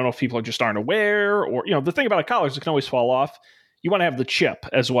know if people just aren't aware, or the thing about a collar is it can always fall off. You want to have the chip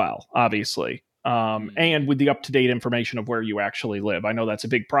as well, obviously, and with the up-to-date information of where you actually live. I know that's a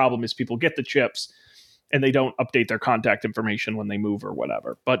big problem is people get the chips and they don't update their contact information when they move or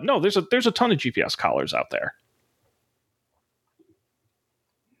whatever. But no, there's a ton of GPS collars out there.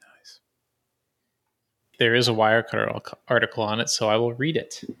 Nice. There is a Wirecutter article on it, so I will read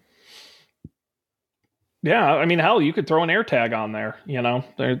it. Yeah, I mean, hell, you could throw an AirTag on there.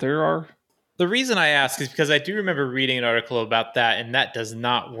 There are. The reason I ask is because I do remember reading an article about that, and that does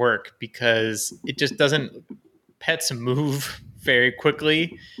not work because it just doesn't. Pets move very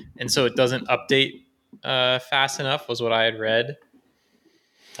quickly, and so it doesn't update fast enough. Was what I had read.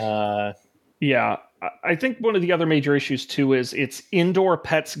 Yeah, I think one of the other major issues too is it's indoor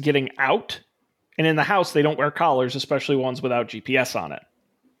pets getting out, and in the house they don't wear collars, especially ones without GPS on it.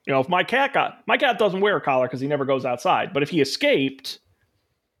 If my cat doesn't wear a collar because he never goes outside, but if he escaped.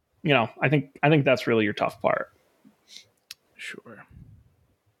 I think that's really your tough part. Sure.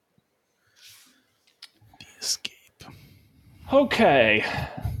 The escape. Okay.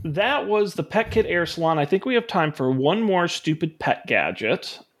 That was the Pet Kit Air Salon. I think we have time for one more stupid pet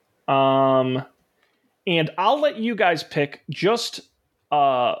gadget. And I'll let you guys pick just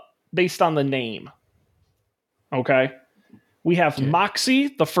based on the name. Okay? We have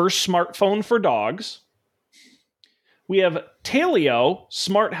Moxie, the first smartphone for dogs. We have Taleo,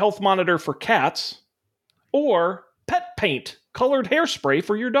 smart health monitor for cats, or Pet Paint, colored hairspray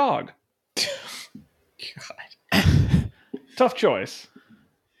for your dog. God, tough choice.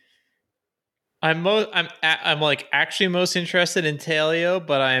 I'm like actually most interested in Taleo,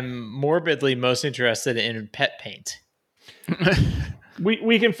 but I'm morbidly most interested in Pet Paint.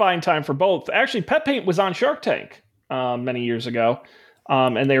 we can find time for both. Actually, Pet Paint was on Shark Tank many years ago.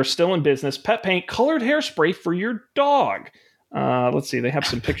 And they are still in business. Pet Paint, colored hairspray for your dog. Let's see. They have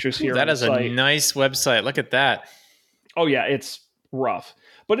some pictures here. That is a nice website. Look at that. Oh, yeah. It's rough.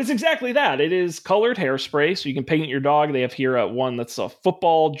 But it's exactly that. It is colored hairspray, so you can paint your dog. They have here one that's a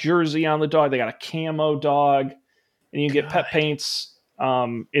football jersey on the dog. They got a camo dog. And you can get Pet Paints.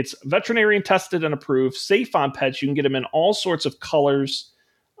 It's veterinarian tested and approved. Safe on pets. You can get them in all sorts of colors.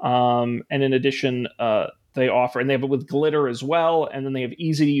 And in addition... they offer, and they have it with glitter as well, and then they have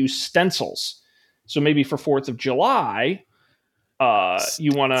easy-to-use stencils. So maybe for 4th of July,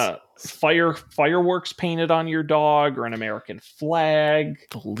 you want to fireworks painted on your dog or an American flag.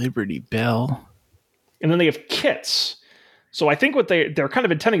 The Liberty Bell. And then they have kits. So I think what they're kind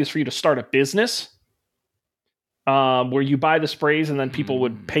of intending is for you to start a business where you buy the sprays and then people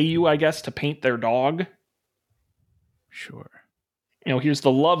would pay you, I guess, to paint their dog. Sure. Here's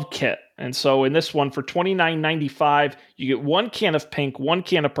the love kit. And so in this one, for $29.95, you get 1 can of pink, 1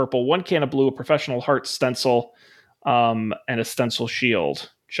 can of purple, 1 can of blue, a professional heart stencil, and a stencil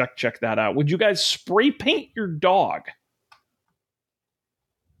shield. Check that out. Would you guys spray paint your dog?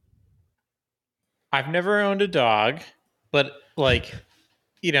 I've never owned a dog, but I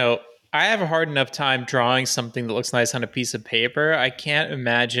have a hard enough time drawing something that looks nice on a piece of paper. I can't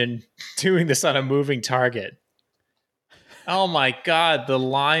imagine doing this on a moving target. Oh my God, the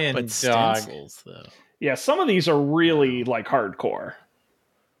lion but dog. Stencils, though. Yeah, some of these are really hardcore.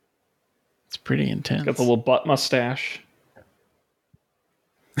 It's pretty intense. Got the little butt mustache.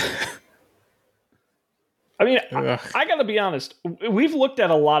 I mean, I gotta be honest. We've looked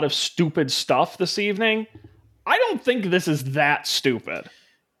at a lot of stupid stuff this evening. I don't think this is that stupid.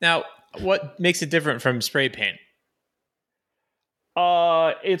 Now, what makes it different from spray paint?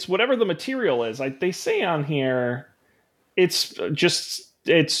 It's whatever the material is. They say on here, it's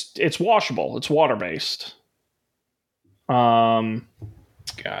washable. It's water based. Got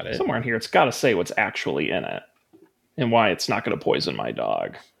it. Somewhere in here, it's got to say what's actually in it and why it's not going to poison my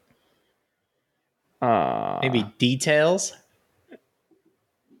dog. Maybe details.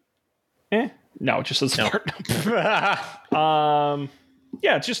 No, it just says part number.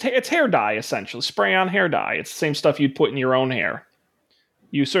 Yeah, it's hair dye essentially. Spray on hair dye. It's the same stuff you'd put in your own hair.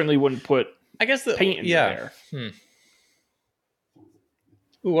 You certainly wouldn't put paint in your hair.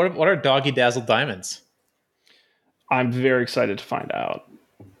 Ooh, what are Doggy Dazzle diamonds? I'm very excited to find out.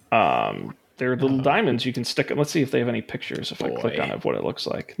 They're little diamonds you can stick. Let's see if they have any pictures. If I click on it, of what it looks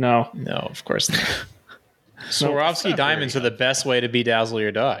like. No, of course not. Swarovski diamonds are the best way to bedazzle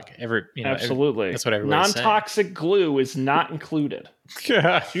your dog. Absolutely. That's what everybody's saying. Non-toxic glue is not included. So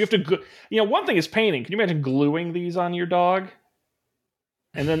you have to, one thing is painting. Can you imagine gluing these on your dog?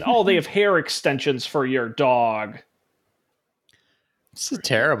 And then, they have hair extensions for your dog. This is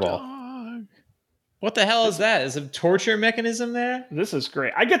terrible. What the hell is that? Is a torture mechanism there? This is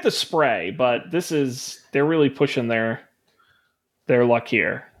great. I get the spray, but they're really pushing their luck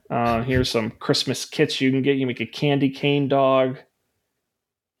here. Here's some Christmas kits you can get. You make a candy cane dog.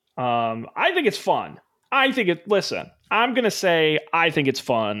 I think it's fun. I'm going to say I think it's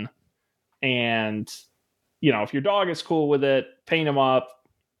fun. And, if your dog is cool with it, paint him up,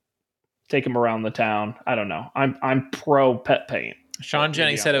 take him around the town. I don't know. I'm pro pet paint. Sean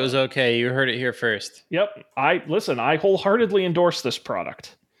Jennings said it was okay. You heard it here first. Yep. I wholeheartedly endorse this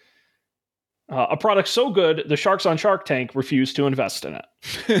product. A product so good, the sharks on Shark Tank refuse to invest in it.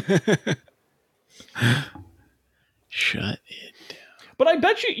 Shut it down. But I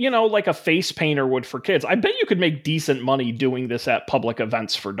bet you, like a face painter would for kids, I bet you could make decent money doing this at public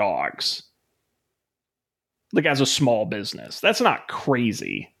events for dogs. Like as a small business. That's not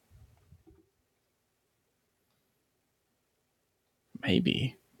crazy.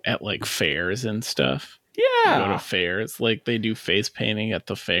 Maybe at fairs and stuff. Yeah. You go to fairs, they do face painting at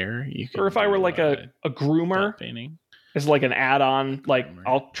the fair. Or if I were a groomer, painting is an add-on.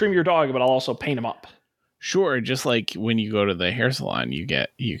 I'll trim your dog, but I'll also paint him up. Sure, just like when you go to the hair salon, you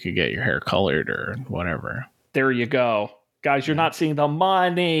could get your hair colored or whatever. There you go, guys. You're not seeing the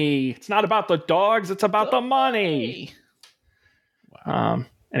money. It's not about the dogs. It's about the money. Wow.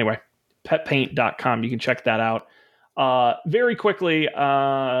 Anyway, petpaint.com. You can check that out. Very quickly,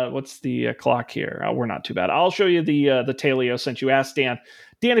 what's the clock here? We're not too bad. I'll show you the Taleo since you asked Dan.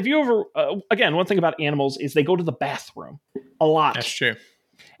 Dan, have you ever, again, one thing about animals is they go to the bathroom a lot. That's true.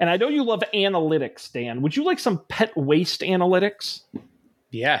 And I know you love analytics, Dan. Would you like some pet waste analytics?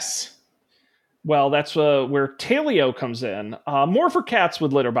 Yes. Well, that's where Taleo comes in. More for cats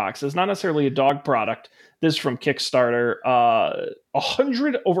with litter boxes, not necessarily a dog product. This is from Kickstarter. Over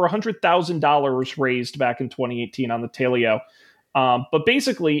 $100,000 raised back in 2018 on the Taleo. But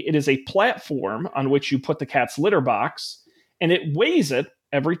basically, it is a platform on which you put the cat's litter box, and it weighs it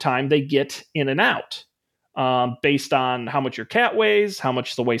every time they get in and out, based on how much your cat weighs, how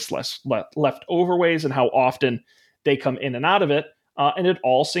much the waste left over weighs, and how often they come in and out of it. And it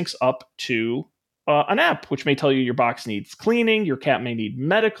all syncs up to an app, which may tell you your box needs cleaning, your cat may need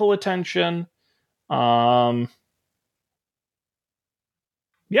medical attention. Yeah,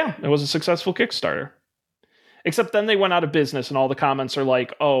 it was a successful Kickstarter. Except then they went out of business and all the comments are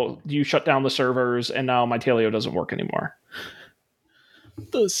like, oh, you shut down the servers and now my Taleo doesn't work anymore.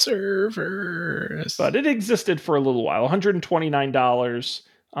 The servers. But it existed for a little while. $129.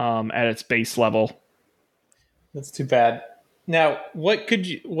 at its base level. That's too bad. Now, what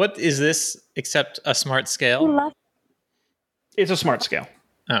is this except a smart scale? It's a smart scale.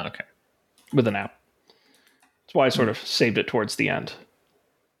 Oh, okay. With an app. That's why I sort of saved it towards the end.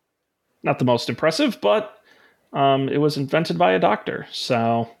 Not the most impressive, but it was invented by a doctor,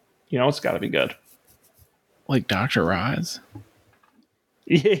 so it's got to be good. Like Dr. Oz?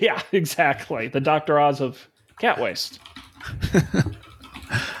 Yeah, exactly. The Dr. Oz of cat waste.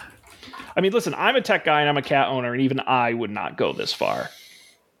 I mean, listen, I'm a tech guy and I'm a cat owner, and even I would not go this far.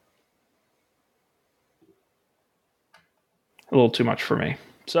 A little too much for me.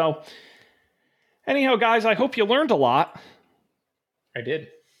 So, anyhow, guys, I hope you learned a lot. I did.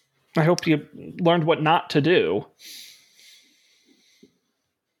 I hope you learned what not to do.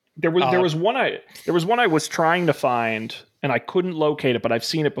 There was one I was trying to find, and I couldn't locate it, but I've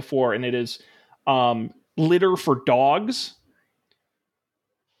seen it before, and it is litter for dogs.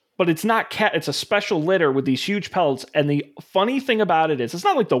 But it's not cat. It's a special litter with these huge pellets. And the funny thing about it is, it's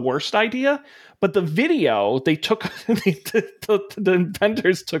not like the worst idea, but the video they took, the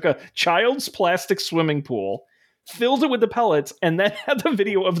inventors took a child's plastic swimming pool, filled it with the pellets, and then had the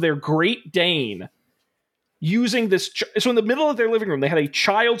video of their Great Dane using this. So in the middle of their living room, they had a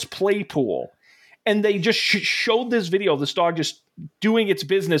child's play pool, and they just showed this video of this dog just doing its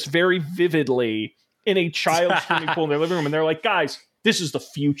business very vividly in a child's swimming pool in their living room. And they're like, guys, this is the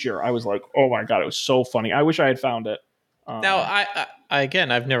future. I was like, oh my God, it was so funny. I wish I had found it. Now,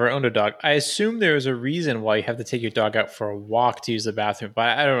 I've never owned a dog. I assume there is a reason why you have to take your dog out for a walk to use the bathroom,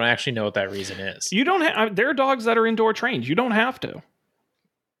 but I don't actually know what that reason is. You don't have. There are dogs that are indoor trained. You don't have to.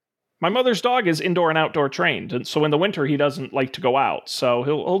 My mother's dog is indoor and outdoor trained, and so in the winter he doesn't like to go out. So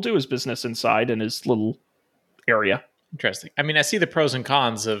he'll do his business inside in his little area. Interesting. I mean, I see the pros and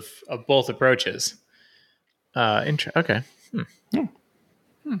cons of both approaches. Okay.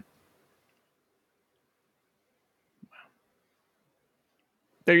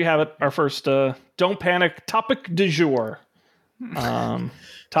 There you have it. Our first Don't Panic topic du jour.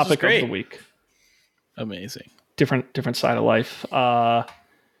 Topic of the week. Amazing. Different side of life.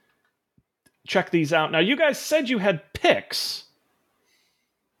 Check these out. Now, you guys said you had picks.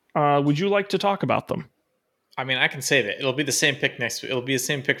 Would you like to talk about them? I mean, I can save it. It'll be the same pick It'll be the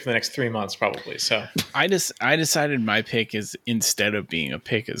same pick for the next 3 months, probably. So I decided my pick is, instead of being a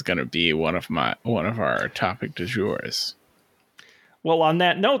pick, is going to be one of our topic du jours. Well, on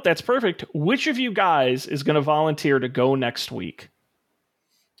that note, that's perfect. Which of you guys is going to volunteer to go next week?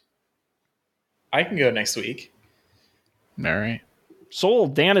 I can go next week. All right.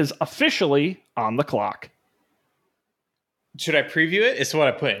 Sold. Dan is officially on the clock. Should I preview it? It's what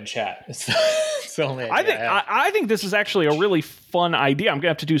I put in chat. It's the only idea I think this is actually a really fun idea. I'm going to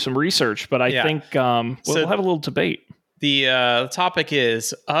have to do some research, but I think we'll have a little debate. The topic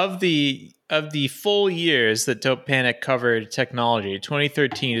is, of the full years that Don't Panic covered technology,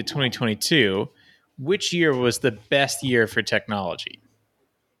 2013 to 2022, which year was the best year for technology?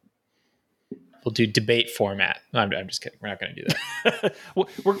 We'll do debate format. No, I'm just kidding. We're not going to do that.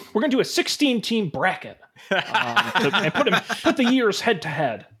 We're going to do a 16-team bracket and put the years head to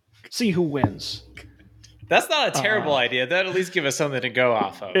head. See who wins. That's not a terrible idea. That'd at least give us something to go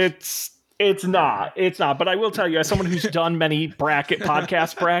off of. It's not. But I will tell you, as someone who's done many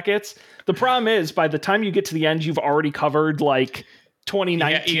podcast brackets, the problem is by the time you get to the end, you've already covered like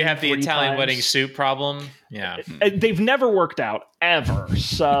 2019. You have the Italian wedding soup problem. Yeah. They've never worked out ever.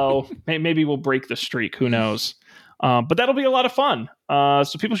 So maybe we'll break the streak. Who knows? But that'll be a lot of fun.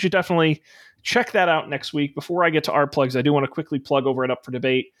 So people should definitely check that out next week. Before I get to our plugs, I do want to quickly plug over at Up for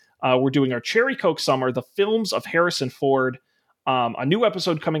Debate. We're doing our Cherry Coke Summer, the films of Harrison Ford. A new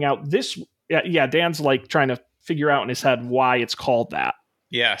episode coming out this. Yeah, Dan's like trying to figure out in his head why it's called that.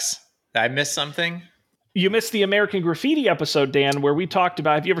 Yes. Did I miss something? You missed the American Graffiti episode, Dan, where we talked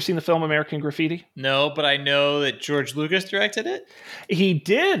about... Have you ever seen the film American Graffiti? No, but I know that George Lucas directed it. He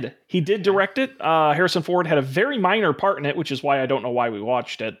did. He did direct it. Harrison Ford had a very minor part in it, which is why I don't know why we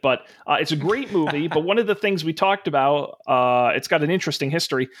watched it. But it's a great movie. But one of the things we talked about, it's got an interesting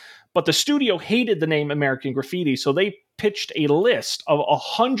history. But the studio hated the name American Graffiti, so they pitched a list of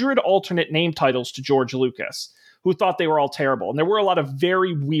 100 alternate name titles to George Lucas, who thought they were all terrible. And there were a lot of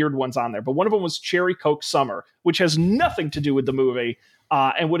very weird ones on there. But one of them was Cherry Coke Summer, which has nothing to do with the movie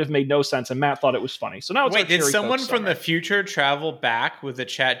and would have made no sense. And Matt thought it was funny. So now it's did someone from the future travel back with the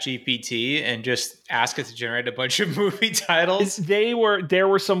Chat GPT and just ask it to generate a bunch of movie titles? There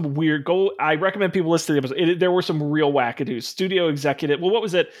were some weird... I recommend people listen to the episode. There were some real wackadoos. Studio executive... Well, what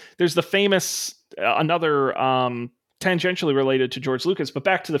was it? There's the famous... another... tangentially related to George Lucas, but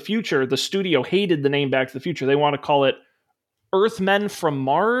Back to the Future, the studio hated the name Back to the Future. They want to call it Earthmen from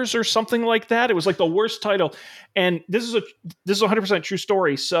Mars or something like that. It was like the worst title. And this is a 100% true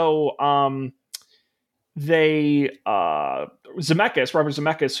story. So Robert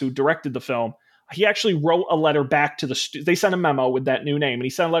Zemeckis, who directed the film, he actually wrote a letter back to they sent a memo with that new name, and he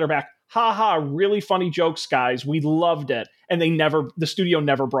sent a letter back. Ha ha, really funny jokes, guys. We loved it. And the studio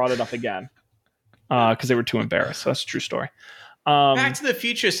never brought it up again because they were too embarrassed. So that's a true story. Back to the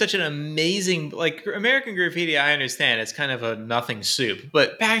Future is such an amazing, like, American Graffiti, I understand. It's kind of a nothing soup.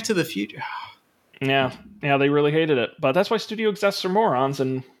 But Back to the Future. Yeah, they really hated it. But that's why studio execs are morons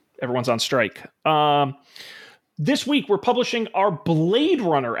and everyone's on strike. This week, we're publishing our Blade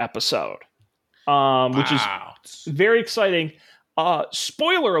Runner episode. Which is very exciting.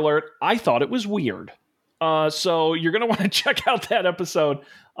 Spoiler alert, I thought it was weird. So you're going to want to check out that episode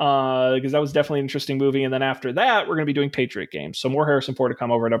because that was definitely an interesting movie. And then after that, we're going to be doing Patriot Games. So more Harrison Ford to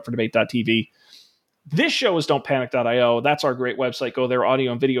come over at UpForDebate.tv. This show is don'tpanic.io. That's our great website. Go there.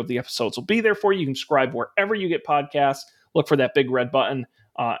 Audio and video of the episodes will be there for you. You can subscribe wherever you get podcasts. Look for that big red button.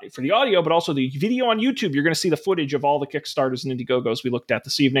 For the audio, but also the video on YouTube. You're going to see the footage of all the Kickstarters and Indiegogos we looked at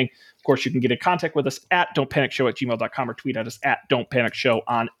this evening. Of course, you can get in contact with us at don'tpanicshow@gmail.com or tweet at us at don'tpanicshow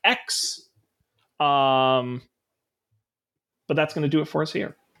on X. But that's going to do it for us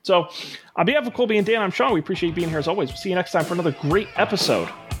here. So, on behalf of Colby and Dan, I'm Sean. We appreciate you being here as always. We'll see you next time for another great episode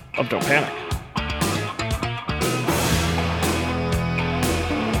of Don't Panic.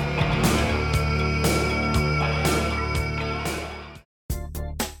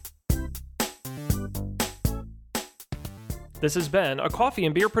 This has been a Coffee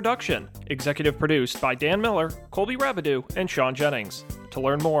and Beer production, executive produced by Dan Miller, Colby Rabideau, and Sean Jennings. To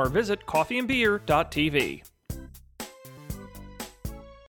learn more, visit coffeeandbeer.tv.